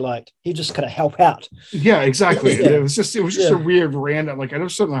just be like, he just kind of help out. Yeah, exactly. It was just a weird random, like, I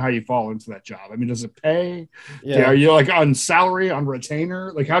just don't know how you fall into that job. I mean, does it pay? Are you like on salary, on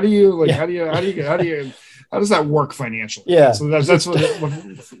retainer? Like, how does that work financially? Yeah. So that's what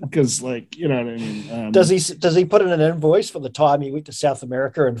because like, you know what I mean? Does he put in an invoice for the time he went to South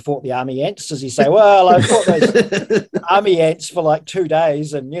America and fought the army ants? Does he say, well, I fought those army ants for like 2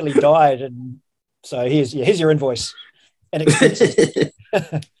 days and nearly died, and so here's your invoice and expenses.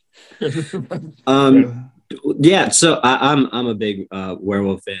 So I'm a big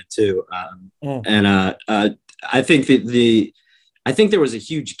werewolf fan too, and I think I think there was a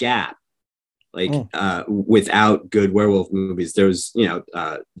huge gap, like without good werewolf movies. There was an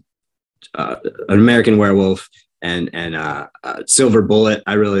American Werewolf and Silver Bullet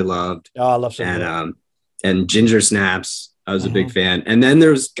I really loved. Oh, I love Silver Bullet. And Ginger Snaps I was a big fan. And then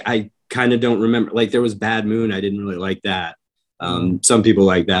I kind of don't remember, like, there was Bad Moon. I didn't really like that. Some people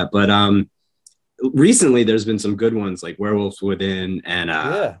like that, but recently there's been some good ones like Werewolves Within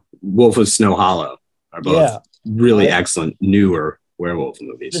and Wolf of Snow Hollow are both really excellent newer werewolf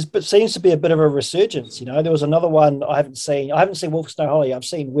movies. But seems to be a bit of a resurgence. There was another one I haven't seen Wolf of Snow Hollow. I've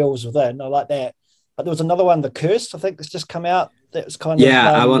seen Werewolves Within. I like that. But there was another one, The Cursed, I think, that's just come out. That was kind of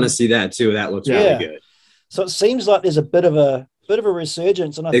I want to see that too. That looks really good. So it seems like there's a bit of a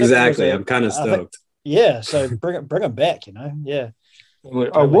resurgence, and I think I'm kind of stoked. So bring them back.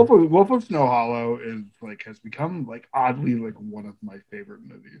 Wolf of Snow Hollow is like has become like oddly like one of my favorite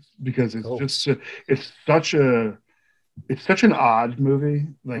movies because it's just it's such an odd movie.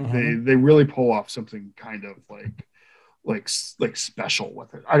 Like they really pull off something kind of like special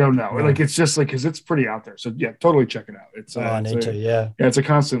with it. I don't know. Like it's just like because it's pretty out there. So yeah, totally check it out. It's it's a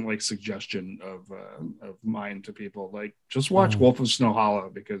constant like suggestion of mine to people. Like just watch Wolf of Snow Hollow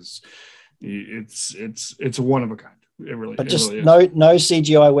because it's one of a kind. It really, but it just really is. no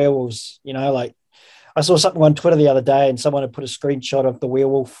CGI werewolves. Like I saw something on Twitter the other day, and someone had put a screenshot of the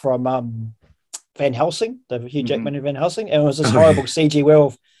werewolf from Van Helsing, the Hugh Jackman in Van Helsing, and it was this horrible CG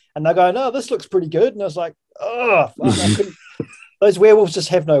werewolf. And they're going, "No, this looks pretty good." And I was like, "Oh, I couldn't." Those werewolves just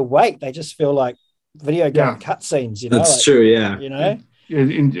have no weight. They just feel like video game cutscenes. That's true. Yeah.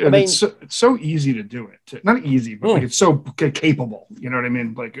 And it's so easy to do it. Not easy, but like it's so capable. You know what I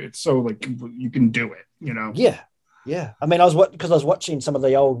mean? Like it's so like you can do it. Yeah. I mean, I was watching some of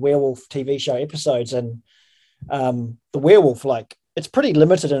the old werewolf TV show episodes, and the werewolf, like, it's pretty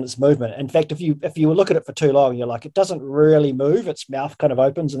limited in its movement. In fact, if you look at it for too long, you're like, it doesn't really move. Its mouth kind of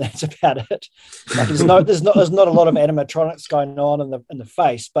opens, and that's about it. Like, there's not a lot of animatronics going on in the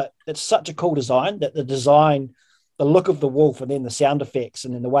face, but it's such a cool design that the look of the wolf, and then the sound effects,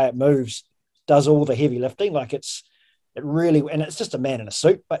 and then the way it moves does all the heavy lifting. Like it's just a man in a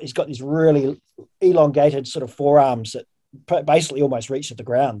suit, but he's got these really elongated sort of forearms that basically almost reach to the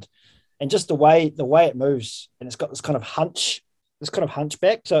ground, and just the way it moves, and it's got this kind of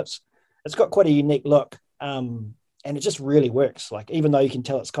hunchback. So it's got quite a unique look, and it just really works. Like, even though you can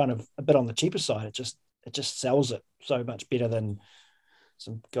tell it's kind of a bit on the cheaper side, it just sells it so much better than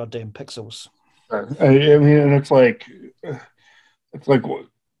some goddamn pixels. I mean, and it's like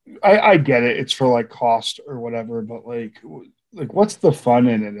I get it. It's for like cost or whatever, but like what's the fun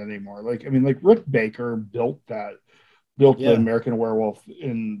in it anymore? Like, I mean, like Rick Baker built the American Werewolf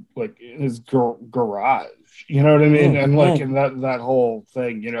in his garage. You know what I mean? And like in that whole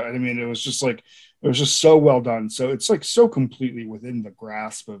thing, you know what I mean? It was just so well done. So it's like so completely within the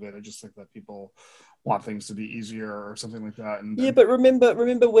grasp of it. I just think that people want things to be easier or something like that. And but remember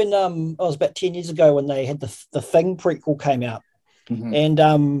when it was about 10 years ago when they had the Thing prequel came out,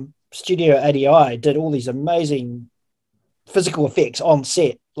 and Studio ADI did all these amazing physical effects on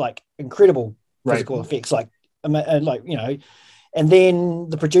set, like incredible physical effects, and then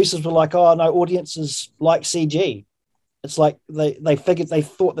the producers were like, oh no, audiences like CG. It's like they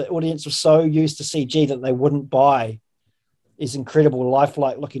thought the audience was so used to CG that they wouldn't buy these incredible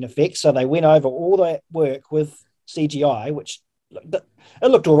lifelike looking effects. So they went over all that work with CGI, which it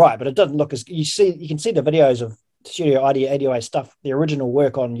looked all right, but it doesn't look as you can see the videos of Studio ADI stuff, the original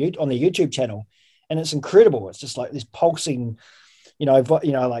work on the YouTube channel, and it's incredible. It's just like this pulsing, these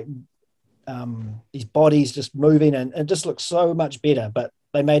bodies just moving, and it just looks so much better. But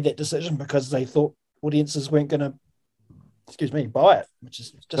they made that decision because they thought audiences weren't going to, buy it, which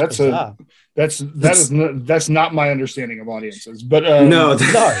is just bizarre. That's not my understanding of audiences. But no,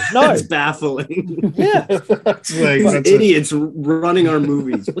 that's baffling. Yeah, that's idiots running our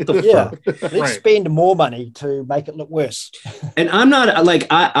movies. What the fuck? Let's spend more money to make it look worse. And I'm not like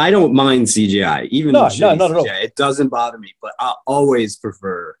I don't mind CGI, even not at all. It doesn't bother me, but I always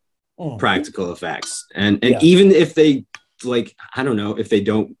prefer practical effects, and even if they I don't know if they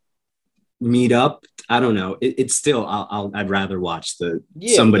don't meet up. I don't know. It's still. I'd rather watch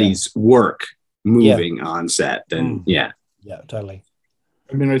somebody's work moving on set than Yeah, totally.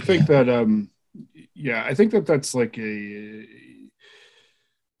 I mean, I think that I think that that's like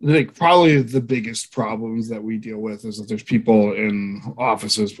probably the biggest problems that we deal with is that there's people in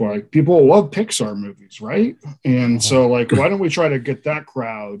offices where people love Pixar movies, right? And so why don't we try to get that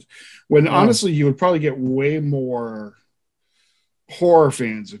crowd when honestly you would probably get way more horror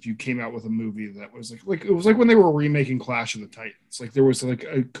fans if you came out with a movie that was like it was like when they were remaking Clash of the Titans. Like there was like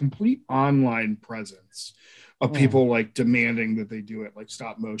a complete online presence of people like demanding that they do it like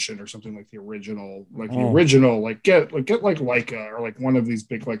stop motion or something like the original, get Leica or like one of these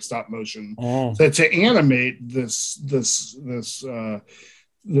big like stop motion to animate this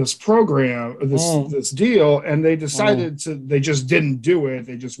program, this deal, and they decided they just didn't do it.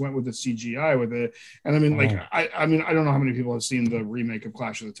 They just went with the CGI with it. And I mean, I don't know how many people have seen the remake of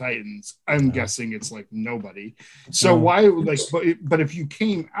Clash of the Titans. I'm guessing it's like nobody. So why but if you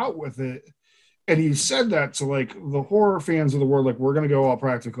came out with it and you said that to like the horror fans of the world, like we're going to go all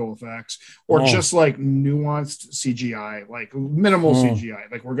practical effects or just like nuanced CGI, like minimal CGI,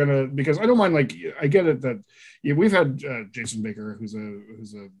 like we're going to, because I don't mind, like, I get it that we've had Jason Baker, who's a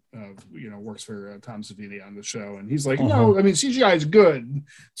works for Tom Savini on the show. And he's like, no, I mean, CGI is good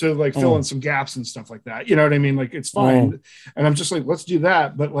to like fill in some gaps and stuff like that. You know what I mean? Like it's fine. And I'm just like, let's do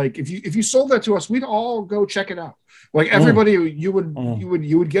that. But like, if you sold that to us, we'd all go check it out. Like everybody, you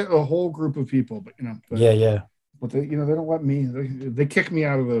would get a whole group of people, but but they don't let me. They kick me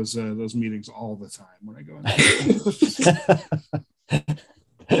out of those meetings all the time when I go in.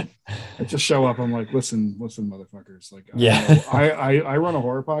 I just show up. I'm like, listen, motherfuckers. Like, I run a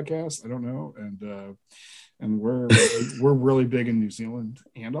horror podcast. I don't know, and we're really big in New Zealand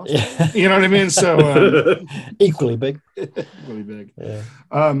and Australia. You know what I mean? So equally big. Really big. Yeah.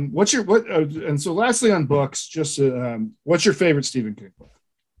 And so lastly on books, just what's your favorite Stephen King book?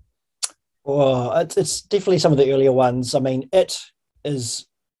 Well, it's definitely some of the earlier ones. I mean, it is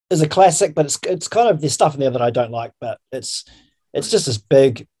a classic, but it's kind of there's stuff in there that I don't like, but it's just this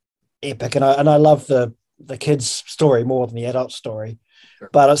big epic, and I love the kids' story more than the adult story. Sure.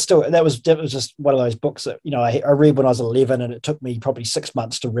 But it's still that was just one of those books that I read when I was 11, and it took me probably 6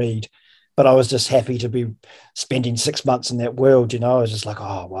 months to read. But I was just happy to be spending 6 months in that world. I was just like,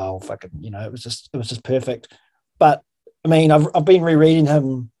 oh wow, fucking, it was just perfect. But I mean, I've been rereading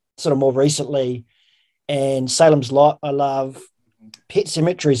him sort of more recently, and Salem's Lot I love. Pet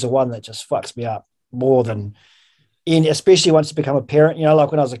Sematary is the one that just fucks me up more than, and especially once you become a parent.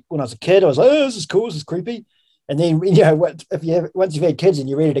 Like when I was a kid, I was like, oh, this is cool, this is creepy. And then once you've had kids and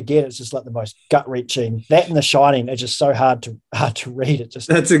you read it again, it's just like the most gut wrenching. That and The Shining are just so hard to read.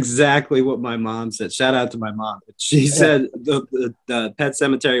 That's exactly what my mom said. Shout out to my mom. She said the Pet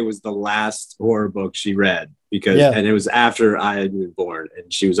Sematary was the last horror book she read and it was after I had been born,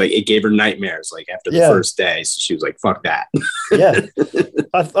 and she was like, it gave her nightmares like after the first day. So she was like, fuck that. Yeah,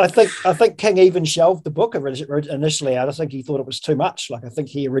 I think King even shelved the book initially. I just think he thought it was too much. Like I think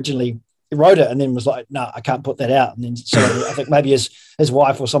he originally wrote it and then was like, no, I can't put that out. And then so I think maybe his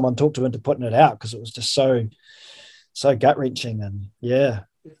wife or someone talked to him into putting it out because it was just so gut wrenching. And yeah,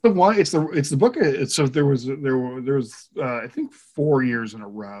 it's the book. So there was I think 4 years in a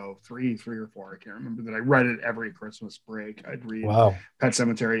row, three or four, I can't remember, that I read it every Christmas break. I'd read Pet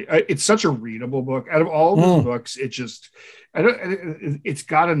Sematary. It's such a readable book. Out of all of his books, it's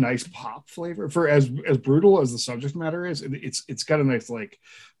got a nice pop flavor for as brutal as the subject matter is. It's got a nice like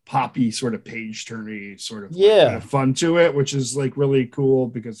poppy sort of page turny sort of kind of fun to it, which is like really cool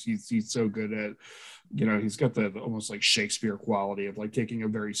because he's so good at, he's got the almost like Shakespeare quality of like taking a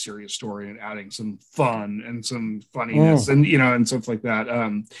very serious story and adding some fun and some funniness and and stuff like that.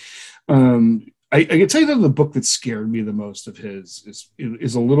 I can tell you that the book that scared me the most of his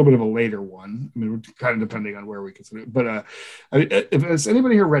is a little bit of a later one. I mean, kind of depending on where we consider it. But has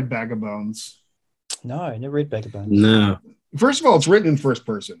anybody here read Bag of Bones? No, I never read Bag of Bones. No. First of all, it's written in first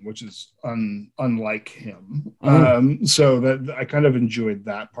person, which is unlike him. So that I kind of enjoyed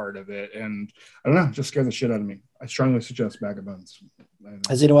that part of it, and I don't know, it just scared the shit out of me. I strongly suggest Bag of Bones.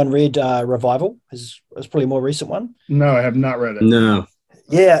 Has anyone read Revival? It's probably a more recent one. No, I have not read it. No.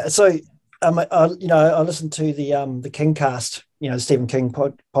 Yeah, so I listened to the Kingcast, the Stephen King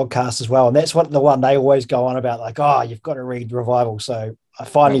podcast as well, and that's the one they always go on about, like, oh, you've got to read Revival. So I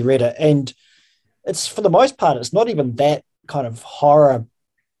finally read it, and it's, for the most part, it's not even that kind of horror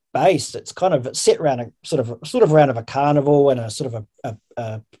based. It's set around a sort of around a carnival and a sort of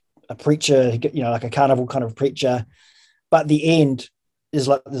a preacher, like a carnival kind of preacher. But the end is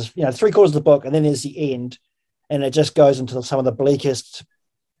like there's 3/4 of the book, and then there's the end, and it just goes into some of the bleakest,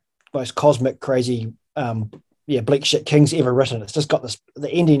 most cosmic, crazy, bleak shit King's ever written. It's just got this. The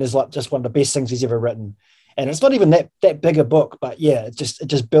ending is like just one of the best things he's ever written, and it's not even that big a book, but it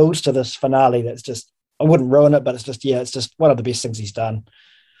just builds to this finale that's just. I wouldn't ruin it, but it's just one of the best things he's done.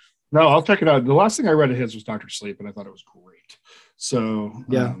 No, I'll check it out. The last thing I read of his was Dr. Sleep, and I thought it was great. So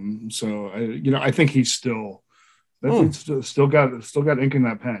I think he's still got ink in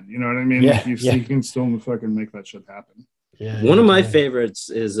that pen. You know what I mean? Yeah, he can still fucking make that shit happen. Yeah. One of my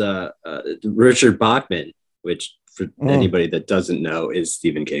favorites is Richard Bachman, which for anybody that doesn't know is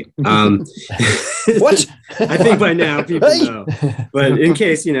Stephen King. What? I think by now people know, but in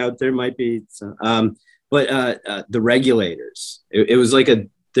case there might be some. But The Regulators. It was like a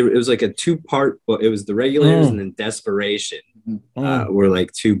 2-part book. It was The Regulators and then Desperation were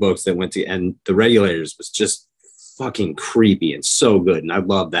like 2 books that went to, and The Regulators was just fucking creepy and so good, and I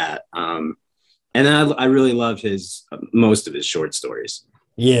love that. And then I really loved most of his short stories.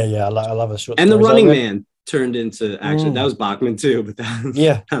 Yeah, I love his short stories. And The Running Man turned into that was Bachman too, but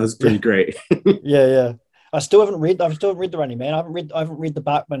that was pretty great. Yeah. I still haven't read The Running Man. I haven't read the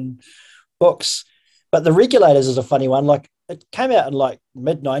Bachman books. But The Regulators is a funny one. Like, it came out in like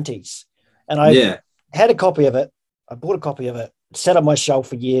mid-90s, and I had a copy of it. I bought a copy of it, sat on my shelf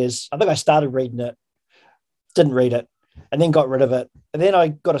for years. I think I started reading it, didn't read it, and then got rid of it. And then I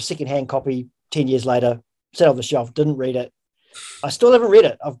got a secondhand copy 10 years later, sat on the shelf, didn't read it. I still haven't read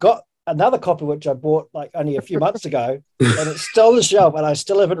it. I've got another copy which I bought like only a few months ago, and it's still on the shelf, and I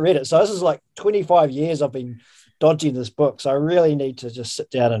still haven't read it. So this is like 25 years I've been dodging this book, so I really need to just sit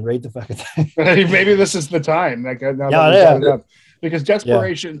down and read the fucking thing. Maybe this is the time. Because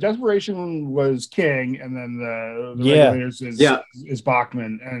Desperation was King, and then the Regulators is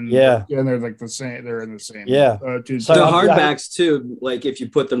Bachman, and they're like the same. They're in the same. Yeah. So the hardbacks too. Like if you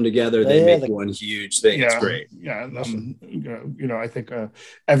put them together, they make one huge thing. It's great. Yeah. I think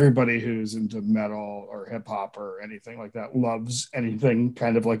everybody who's into metal or hip hop or anything like that loves anything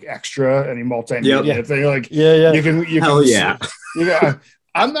kind of like extra, any multimedia thing. Like you can. Hell yeah.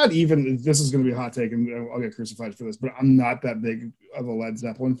 I'm not even, this is going to be a hot take and I'll get crucified for this, but I'm not that big of a Led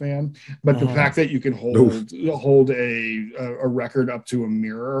Zeppelin fan. But the fact that you can hold a record up to a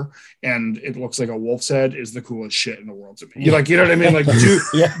mirror and it looks like a wolf's head is the coolest shit in the world to me. Like, you know what I mean? Like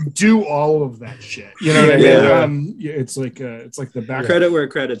do all of that shit. You know what I mean? It's like the back. Credit where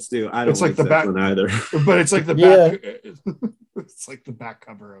credit's due. I don't like the back one either. But it's like the back. It's like the back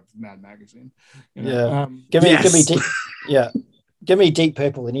cover of Mad Magazine. You know? Give me deep. Give me Deep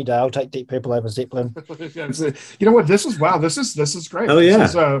Purple any day. I'll take Deep Purple over Zeppelin. You know what? This is great. Oh yeah,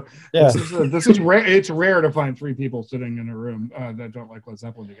 this is rare. It's rare to find three people sitting in a room that don't like Led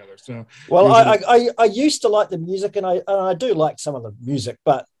Zeppelin together. So, well, I used to like the music, and I do like some of the music,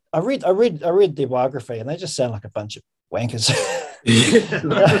 but I read their biography, and they just sound like a bunch of wankers.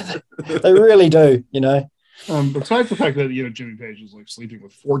 They really do, you know. Besides the fact that Jimmy Page is like sleeping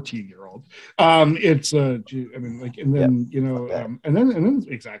with 14-year-olds, it's I mean, like, and then and then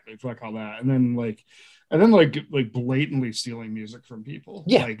exactly fuck all that, and then blatantly stealing music from people,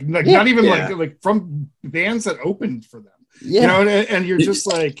 not even like from bands that opened for them, you know, and you're just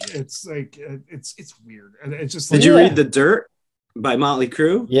like it's weird, and it's just. Did you read The Dirt by Motley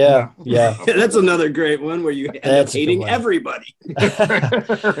Crue? Yeah. That's another great one where you end up hating everybody.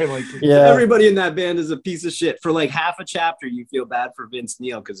 Yeah. Everybody in that band is a piece of shit. For like half a chapter, you feel bad for Vince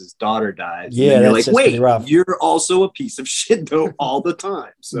Neil because his daughter dies. Yeah, and you're like, wait, you're also a piece of shit though all the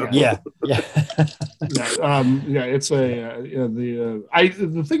time. So yeah. It's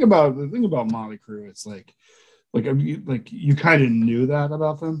the thing about Motley Crue, it's like you kind of knew that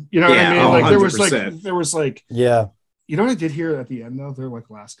about them. You know what I mean? Like 100%. there was you know what I did hear at the end though? Their like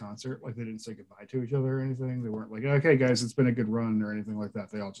last concert, like they didn't say goodbye to each other or anything. They weren't like, okay, guys, it's been a good run or anything like that.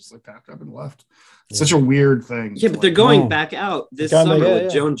 They all just like packed up and left. It's such a weird thing. Yeah, but they're going back out this summer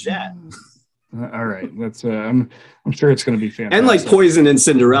with Joan Jett. All right, that's I'm sure it's going to be fantastic. And like Poison and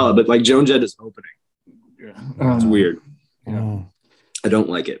Cinderella, but like Joan Jett is opening. Yeah, it's weird. Yeah. I don't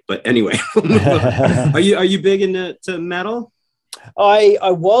like it, but anyway. Are you big into metal? I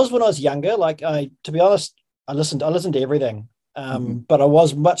was when I was younger. Like to be honest. I listened to everything, but I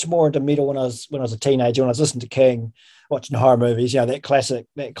was much more into metal when I was a teenager. When I was listening to King, watching horror movies, that classic,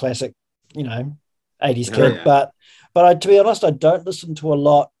 80s kid. Yeah. But to be honest, I don't listen to a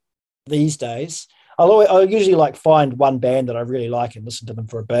lot these days. I usually like find one band that I really like and listen to them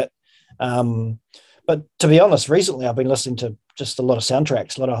for a bit. But to be honest, recently I've been listening to just a lot of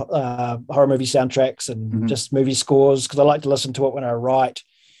soundtracks, a lot of horror movie soundtracks and just movie scores because I like to listen to it when I write.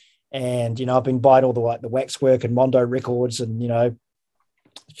 And I've been buying all the Waxwork and Mondo records, and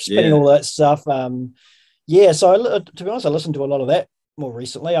spinning all that stuff. So to be honest, I listened to a lot of that more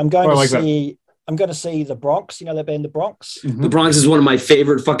recently. I'm going to see the Bronx. You know that band, the Bronx. The Bronx is one of my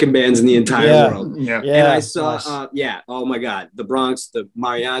favorite fucking bands in the entire world. Yeah, and I saw, oh my god, the Bronx, the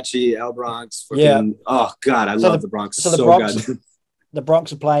Mariachi, El Bronx. Oh god, I love the Bronx. So the Bronx. Good. The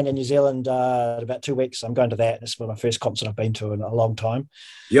Bronx are playing in New Zealand in about 2 weeks. I'm going to that. It's my first concert I've been to in a long time.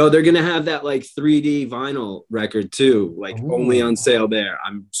 Yo, they're going to have that like 3D vinyl record too, like only on sale there.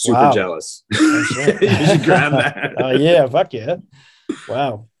 I'm super jealous. You should grab that. Oh yeah, fuck yeah.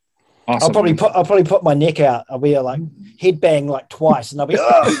 Wow. Awesome. I'll probably put my neck out. I'll be like headbang like twice and I'll be,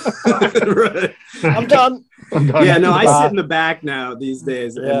 right. I'm done. Yeah, no, I sit in the back now these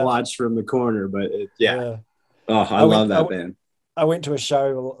days and watch from the corner, but Oh, I love that band. I went to a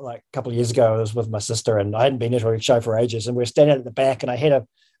show like a couple of years ago. I was with my sister and I hadn't been to a show for ages. And we were standing at the back and I had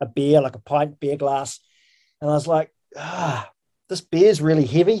a beer, like a pint beer glass. And I was like, this beer's really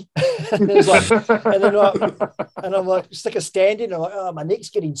heavy. and I'm like sick of standing. And I'm like, oh, my neck's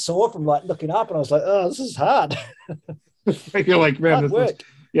getting sore from like looking up. And I was like, oh, this is hard. You're like, man,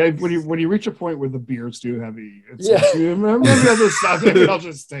 when you reach a point where the beer's too heavy, it's like, maybe I'll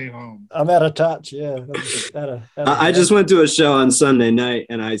just stay home. I'm out of touch. Yeah. I just went to a show on Sunday night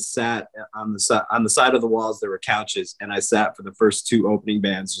and I sat on the side of the walls. There were couches and I sat for the first two opening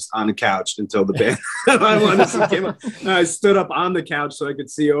bands just on the couch until the band I wanted to came up. And I stood up on the couch so I could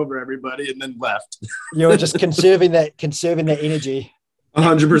see over everybody and then left. You were just conserving that energy.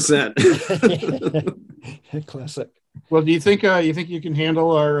 100%. Classic. Well, do you think you can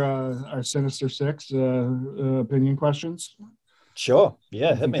handle our Sinister Six opinion questions? Sure.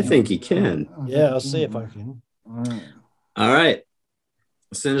 Yeah. I think he can. Yeah, I'll see if I can. All right.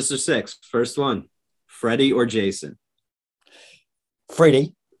 Sinister Six. First one. Freddie or Jason?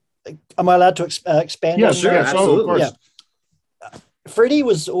 Freddie. Am I allowed to expand? Yeah, sure. Absolutely. Of course. Yeah. Freddie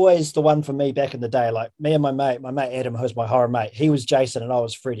was always the one for me back in the day. Like me and my mate Adam, who's my horror mate, he was Jason and I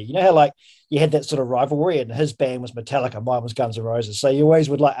was Freddie. You know how like you had that sort of rivalry and his band was Metallica, mine was Guns N' Roses. So you always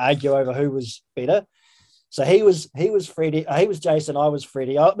would like argue over who was better. So he was Freddy. He was Jason. I was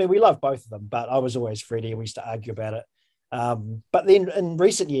Freddy. I mean, we love both of them, but I was always Freddy, and we used to argue about it. But then in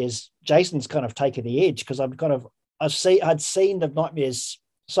recent years, Jason's kind of taken the edge because I'd seen the Nightmares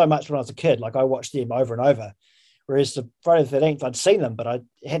so much when I was a kid. Like I watched them over and over. Whereas the Friday the 13th, I'd seen them, but I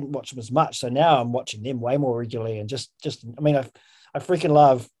hadn't watched them as much. So now I'm watching them way more regularly. And I mean, I freaking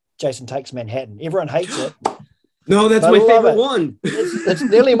love Jason Takes Manhattan. Everyone hates it. No, that's my favorite one. It's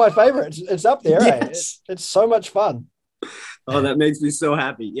nearly my favorite. It's up there. Yes. It's so much fun. Oh, that makes me so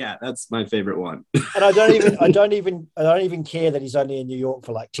happy. Yeah, that's my favorite one. And I don't even care that he's only in New York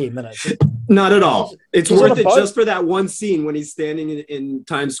for like 10 minutes. Not at all. It's worth it just for that one scene when he's standing in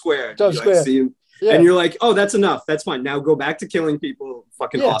Times Square. See him, and you're like, oh, that's enough. That's fine. Now go back to killing people.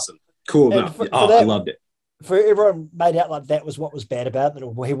 Fucking awesome. Cool enough. I loved it. For everyone made out like that was what was bad about it,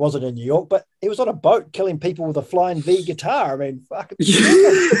 that he wasn't in New York, but he was on a boat killing people with a flying V guitar. I mean, fucking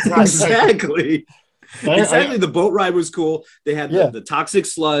exactly. Exactly. The boat ride was cool. They had the toxic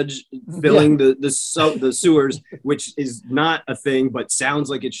sludge filling the sewers, which is not a thing, but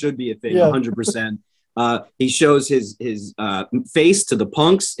sounds like it should be a thing. 100%. He shows his face to the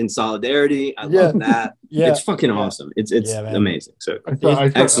punks in solidarity. I love that. It's fucking awesome. It's amazing. So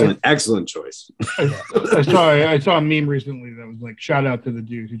excellent choice. I saw a meme recently that was like, shout out to the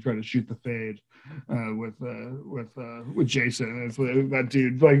dude who tried to shoot the fade with Jason. It's like, that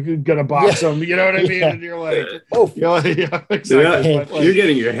dude like gonna box him. You know what I mean? And you're like, exactly. You're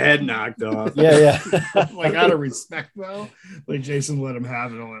getting your head knocked off. Like out of respect though, like Jason let him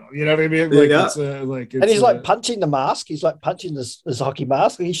have it a little. You know what I mean? Like and he's like punching the mask. He's like punching this hockey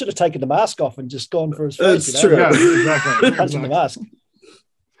mask. He should have taken the mask off and just gone for his face. That's true. Yeah, exactly. Punching the mask.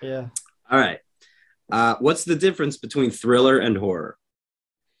 Yeah. All right. What's the difference between thriller and horror?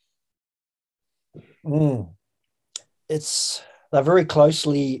 They're very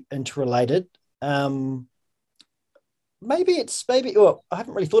closely interrelated. Maybe I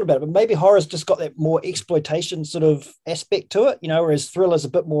haven't really thought about it, but maybe horror's just got that more exploitation sort of aspect to it, whereas thriller's a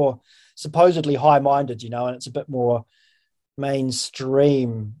bit more supposedly high-minded, and it's a bit more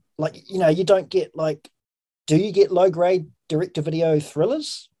mainstream. Like, you don't get do you get low-grade direct-to-video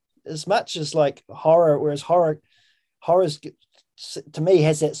thrillers as much as like horror, whereas horror's to me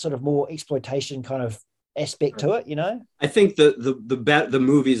has that sort of more exploitation kind of aspect to it, I think the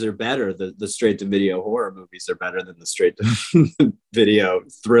movies are better. The straight to video horror movies are better than the straight to video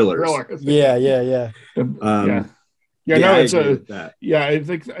thrillers. Yeah. I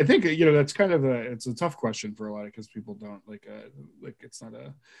think that's kind of it's a tough question for a lot of, because people don't it's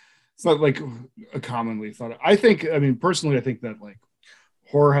not like a commonly thought. I mean personally, I think that like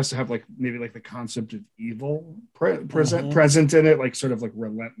horror has to have maybe the concept of evil present in it, like sort of like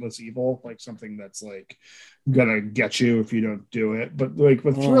relentless evil, like something that's like gonna get you if you don't do it. But like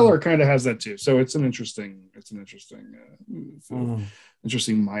with thriller kind of has that too. So it's an interesting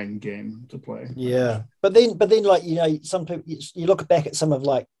mind game to play. Yeah, but then like some people, you look back at some of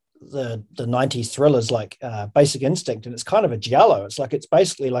like the 90s thrillers like Basic Instinct, and it's kind of a giallo. It's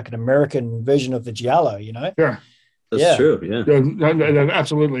basically like an American version of the giallo. Yeah. That's true. Yeah,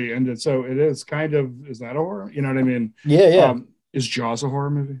 absolutely. And so it is kind of, is that a horror? You know what I mean? Yeah. Is Jaws a horror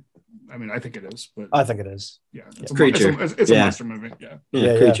movie? I mean, I think it is, but I think it is. Yeah. It's a creature. It's a monster movie.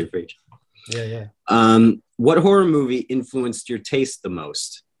 Yeah. Creature. Yeah. What horror movie influenced your taste the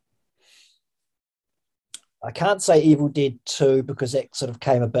most? I can't say Evil Dead 2 because that sort of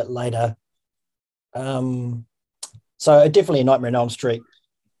came a bit later. So definitely Nightmare on Elm Street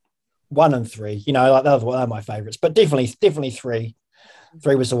 1 and 3, they're my favorites, but definitely 3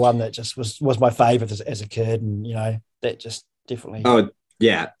 was the one that just was my favorite as a kid, and that just definitely. Oh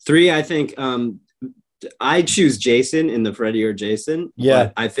yeah, 3. I think I choose Jason in the Freddy or Jason. Yeah,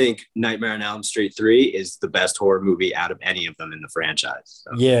 but I think Nightmare on Elm Street 3 is the best horror movie out of any of them in the franchise.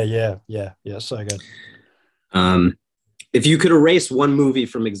 So. Yeah, so good. If you could erase one movie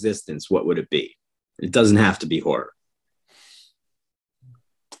from existence, what would it be? It doesn't have to be horror.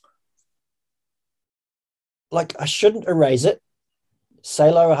 Like, I shouldn't erase it.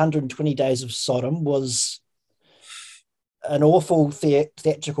 Salo 120 Days of Sodom was an awful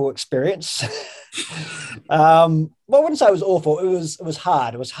theatrical experience. I wouldn't say it was awful. It was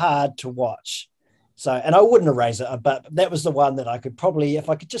hard. It was hard to watch. So, and I wouldn't erase it, but that was the one that I could probably, if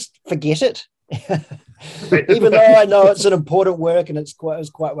I could just forget it, even though I know it's an important work and it was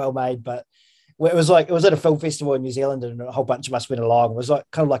quite well made, but it was at a film festival in New Zealand and a whole bunch of us went along. It was like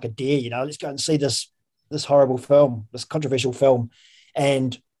kind of like a dare, let's go and see this horrible film, this controversial film.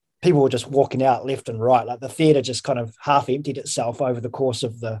 And people were just walking out left and right. Like the theater just kind of half emptied itself over the course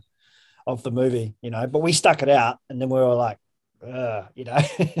of the movie, but we stuck it out. And then we were like, you know,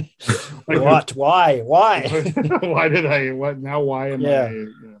 why? Why did I? What now? Why am I?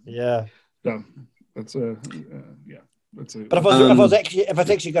 Yeah. So that's a That's a. But if I was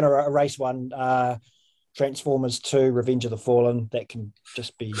actually going to erase one, Transformers 2: Revenge of the Fallen, that can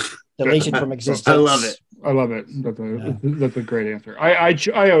just be deleted from existence. I love it. I love it. That's a great answer.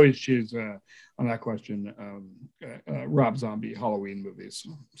 I always choose on that question Rob Zombie Halloween movies.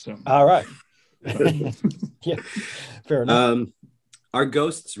 So all right. Yeah, fair enough. Are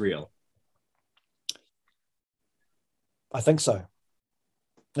ghosts real? I think so.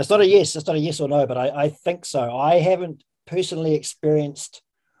 It's not a yes or no, but I think so. I haven't personally experienced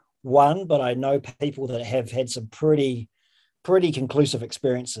one, but I know people that have had some pretty conclusive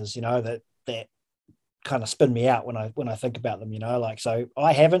experiences, you know, that kind of spin me out when I think about them, you know, like, so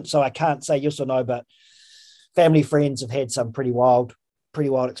I haven't, so I can't say yes or no, but family, friends have had some pretty wild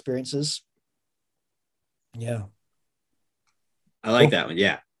experiences. Yeah. I like that one.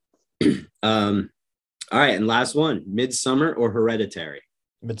 Yeah. All right. And last one, Midsommar or Hereditary?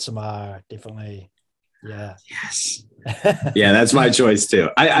 Midsommar, definitely. Yeah. Yes. Yeah, that's my choice too.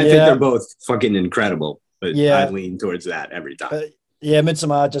 I think they're both fucking incredible, but I lean towards that every time. But yeah,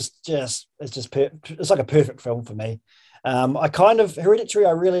 Midsommar it's like a perfect film for me. I kind of Hereditary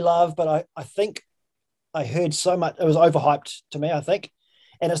I really love, but I think I heard so much, it was overhyped to me, I think.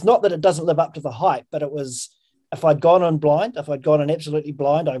 And it's not that it doesn't live up to the hype, but it was, if I'd gone in absolutely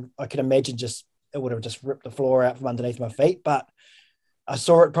blind, I could imagine it would have just ripped the floor out from underneath my feet. But I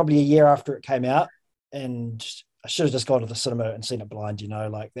saw it probably a year after it came out, and I should have just gone to the cinema and seen it blind, you know,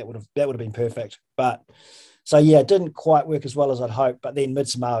 like that would have been perfect. But so yeah, it didn't quite work as well as I'd hoped, but then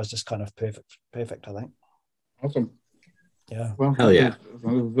Midsommar was just kind of perfect, I think. Awesome. Yeah. Well, hell yeah.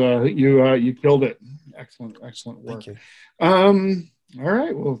 You killed it. Excellent work. Thank you. All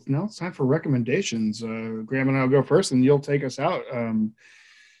right. Well, now it's time for recommendations. Graham and I'll go first, and you'll take us out,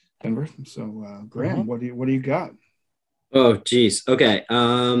 Denver. So, Graham, what do you got? Oh, geez. Okay.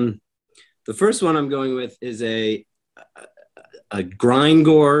 The first one I'm going with is a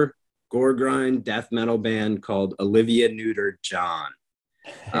gore grind death metal band called Olivia Newton-John.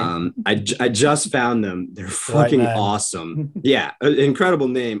 I just found them. They're fucking awesome. Yeah, incredible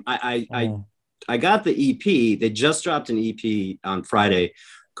name. I got the EP. They just dropped an EP on Friday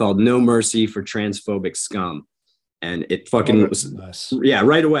called No Mercy for Transphobic Scum. And it fucking was nice. Yeah,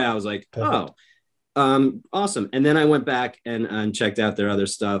 right away I was like, perfect. Awesome. And then I went back and checked out their other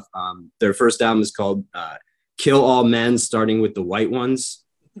stuff. Their first album is called Kill All Men, starting with the White Ones.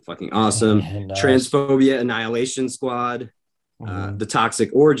 Fucking awesome. Nice. Transphobia Annihilation Squad, The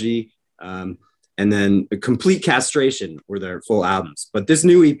Toxic Orgy, and then Complete Castration were their full albums. But this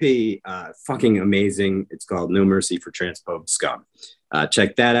new EP, fucking amazing. It's called No Mercy for Transphobic Scum.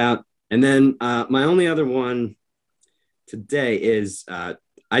 Check that out. And then my only other one today is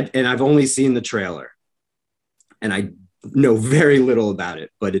I've only seen the trailer, and I know very little about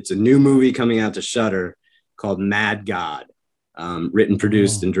it, but it's a new movie coming out to Shudder called Mad God, written,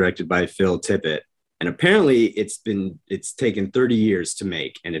 produced, and directed by Phil Tippett. And apparently it's taken 30 years to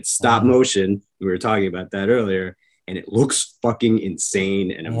make, and it's stop motion. We were talking about that earlier, and it looks fucking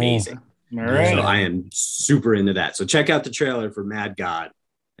insane and amazing. All right. So I am super into that. So check out the trailer for Mad God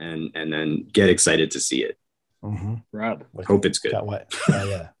and then get excited to see it. Right. Hope it's good. Can't wait.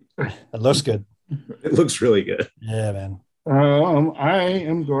 Yeah. It looks good. It looks really good. Yeah, man. I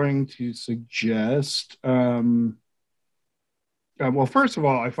am going to suggest well, first of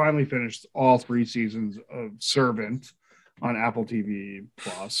all, I finally finished all 3 seasons of Servant on Apple TV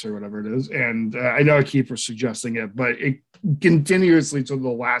Plus or whatever it is. And I know I keep suggesting it, but it continuously to the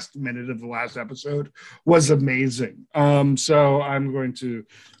last minute of the last episode was amazing. So I'm going to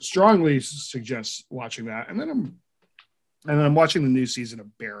strongly suggest watching that. And then I'm watching the new season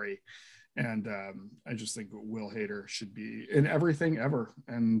of Barry. And I just think Will Hader should be in everything ever.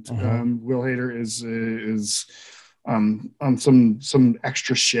 And Will Hader is on some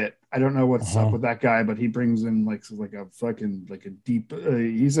extra shit. I don't know what's up with that guy, but he brings in like a fucking like a deep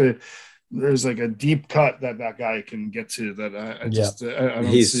there's like a deep cut that guy can get to that I don't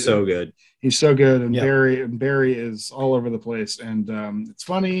he's see. So good. He's so good. And Barry is all over the place, and it's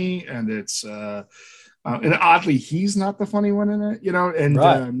funny, and it's and oddly he's not the funny one in it, you know, and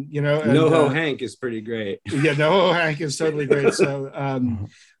NoHo Hank is pretty great. Yeah, NoHo Hank is totally great. So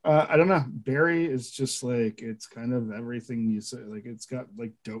I don't know. Barry is just like, it's kind of everything you say. Like, it's got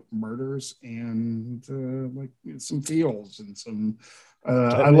like dope murders and like some feels and some.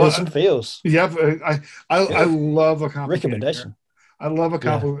 I love some feels. Yeah, I love a complicated recommendation. Character. I love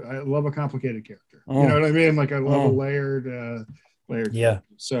a complicated character. You know what I mean? Like, I love a Layered. Yeah.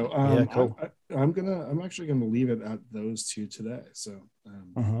 So cool. I'm actually gonna leave it at those two today. So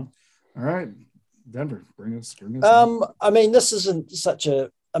all right, Denver, bring us. I mean, this isn't such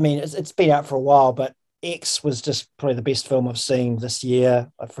a. I mean, it's been out for a while, but X was just probably the best film I've seen this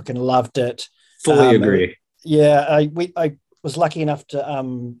year. I freaking loved it. Fully agree. I was lucky enough to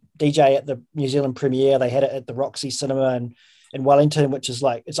DJ at the New Zealand premiere. They had it at the Roxy Cinema in Wellington, which is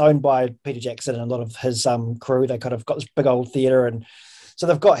like, it's owned by Peter Jackson and a lot of his crew. They kind of got this big old theater, and so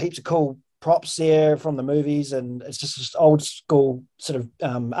they've got heaps of cool props there from the movies, and it's just old school sort of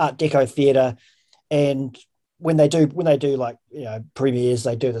Art Deco theater. And when they do like, you know, premieres,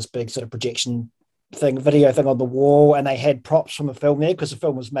 they do this big sort of projection video thing on the wall, and they had props from the film there because the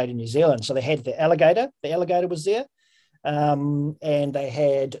film was made in New Zealand. So they had the alligator was there, and they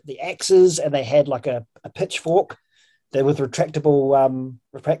had the axes, and they had like a pitchfork there with retractable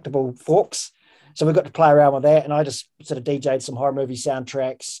forks. So we got to play around with that, and I just sort of DJ'd some horror movie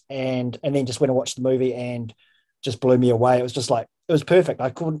soundtracks, and then just went and watched the movie, and just blew me away. It was just like, it was perfect.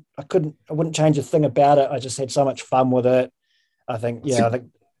 I wouldn't change a thing about it. I just had so much fun with it. I think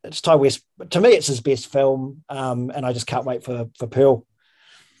it's Ty West. To me, it's his best film, and I just can't wait for Pearl.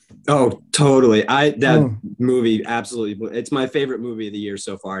 Oh, totally. Movie, absolutely. It's my favorite movie of the year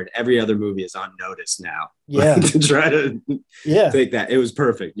so far. And every other movie is on notice now. Yeah. To try to take that. It was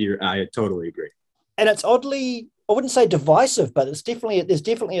perfect. I totally agree. And it's oddly, I wouldn't say divisive, but there's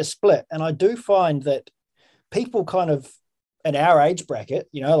definitely a split. And I do find that people kind of in our age bracket,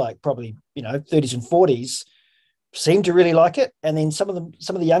 you know, like probably, you know, 30s and 40s, seem to really like it. And then some of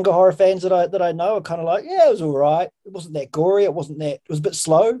the younger horror fans that I know are kind of like, yeah, it was all right. It wasn't that gory. It was a bit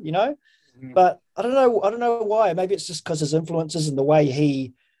slow, you know. But I don't know why. Maybe it's just because his influences and the way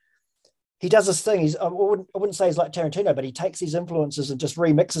he does this thing. I wouldn't say he's like Tarantino, but he takes these influences and just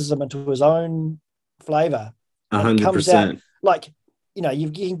remixes them into his own flavor. 100%. Like, you know, you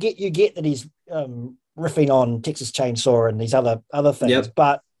get that he's riffing on Texas Chainsaw and these other things,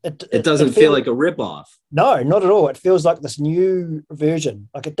 but it doesn't feel like a ripoff. No, not at all. It feels like this new version.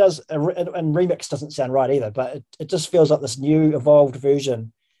 Like it does, and remix doesn't sound right either, but it just feels like this new evolved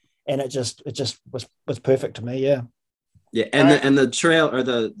version, and it just was perfect to me. Yeah. Yeah, and the trail or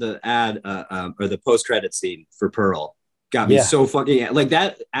the ad or the post credit scene for Pearl got me so fucking, like,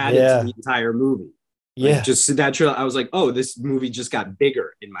 that added to the entire movie. Like, Yeah, just that trail, I was like, oh, this movie just got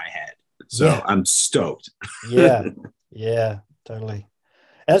bigger in my head. So I'm stoked. yeah, totally.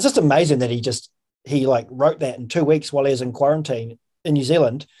 And it's just amazing that he like wrote that in 2 weeks while he was in quarantine in New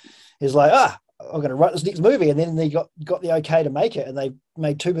Zealand. He's like, I'm going to write this next movie, and then they got the okay to make it, and they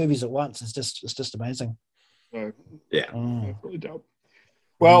made 2 movies at once. It's just amazing. That's really dope.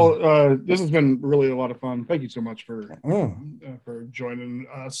 Well, this has been really a lot of fun. Thank you so much for joining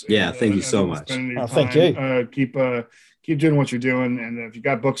us. Yeah, thank you so much. Thank you. Keep doing what you're doing, and if you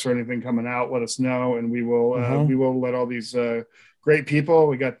got books or anything coming out, let us know, and we will let all these great people.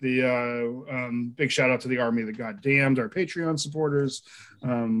 We got the big shout out to the Army of the Goddamned, our Patreon supporters.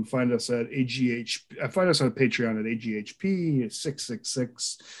 Find us at find us on Patreon at AGHP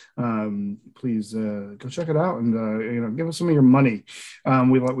 666. Please go check it out, and give us some of your money.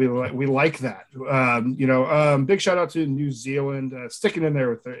 We like that. Big shout out to New Zealand, sticking in there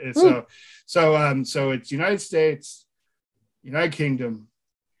with it. So it's United States, United Kingdom,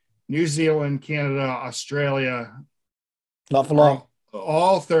 New Zealand, Canada, Australia. Not for long.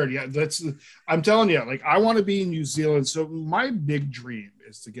 All 30. I'm telling you, like, I want to be in New Zealand. So my big dream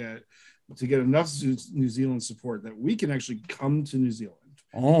is to get enough New Zealand support that we can actually come to New Zealand.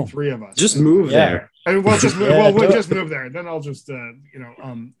 3 of us. Just move there. We'll just move. We'll just move there. Then I'll just, I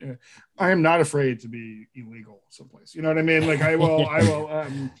am not afraid to be illegal someplace. You know what I mean? Like I will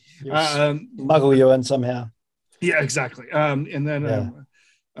smuggle you in somehow. Yeah, exactly. And then,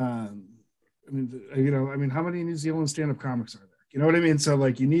 how many New Zealand stand-up comics are there? You know what I mean? So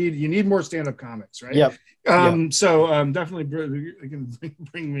like you need more stand-up comics, right? Yep. So definitely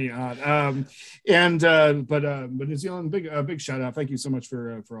bring me on. But New Zealand, big shout out. Thank you so much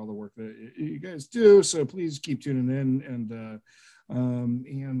for all the work that you guys do. So please keep tuning in,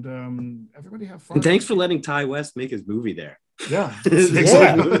 and everybody have fun. And thanks for letting Ty West make his movie there. Yeah.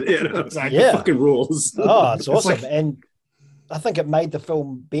 Exactly. Exactly. Yeah. Fucking rules. Oh, it's awesome. And I think it made the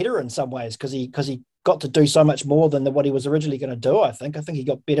film better in some ways because he got to do so much more than what he was originally going to do. I think he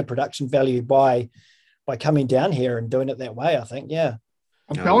got better production value by coming down here and doing it that way. I think, yeah.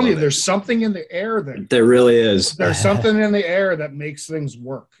 I'm telling you, there's something in the air there. There really is. There's something in the air that makes things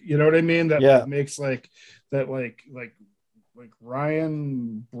work. You know what I mean? That makes like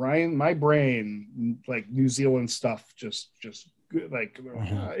Brian, my brain, like New Zealand stuff just like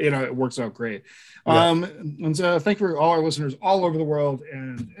it works out great. And so thank you for all our listeners all over the world,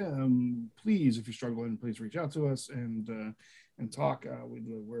 and please, if you're struggling, please reach out to us and talk.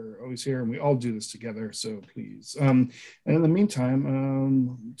 We're always here, and we all do this together, so please. And in the meantime,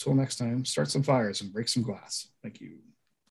 until next time, start some fires and break some glass. Thank you.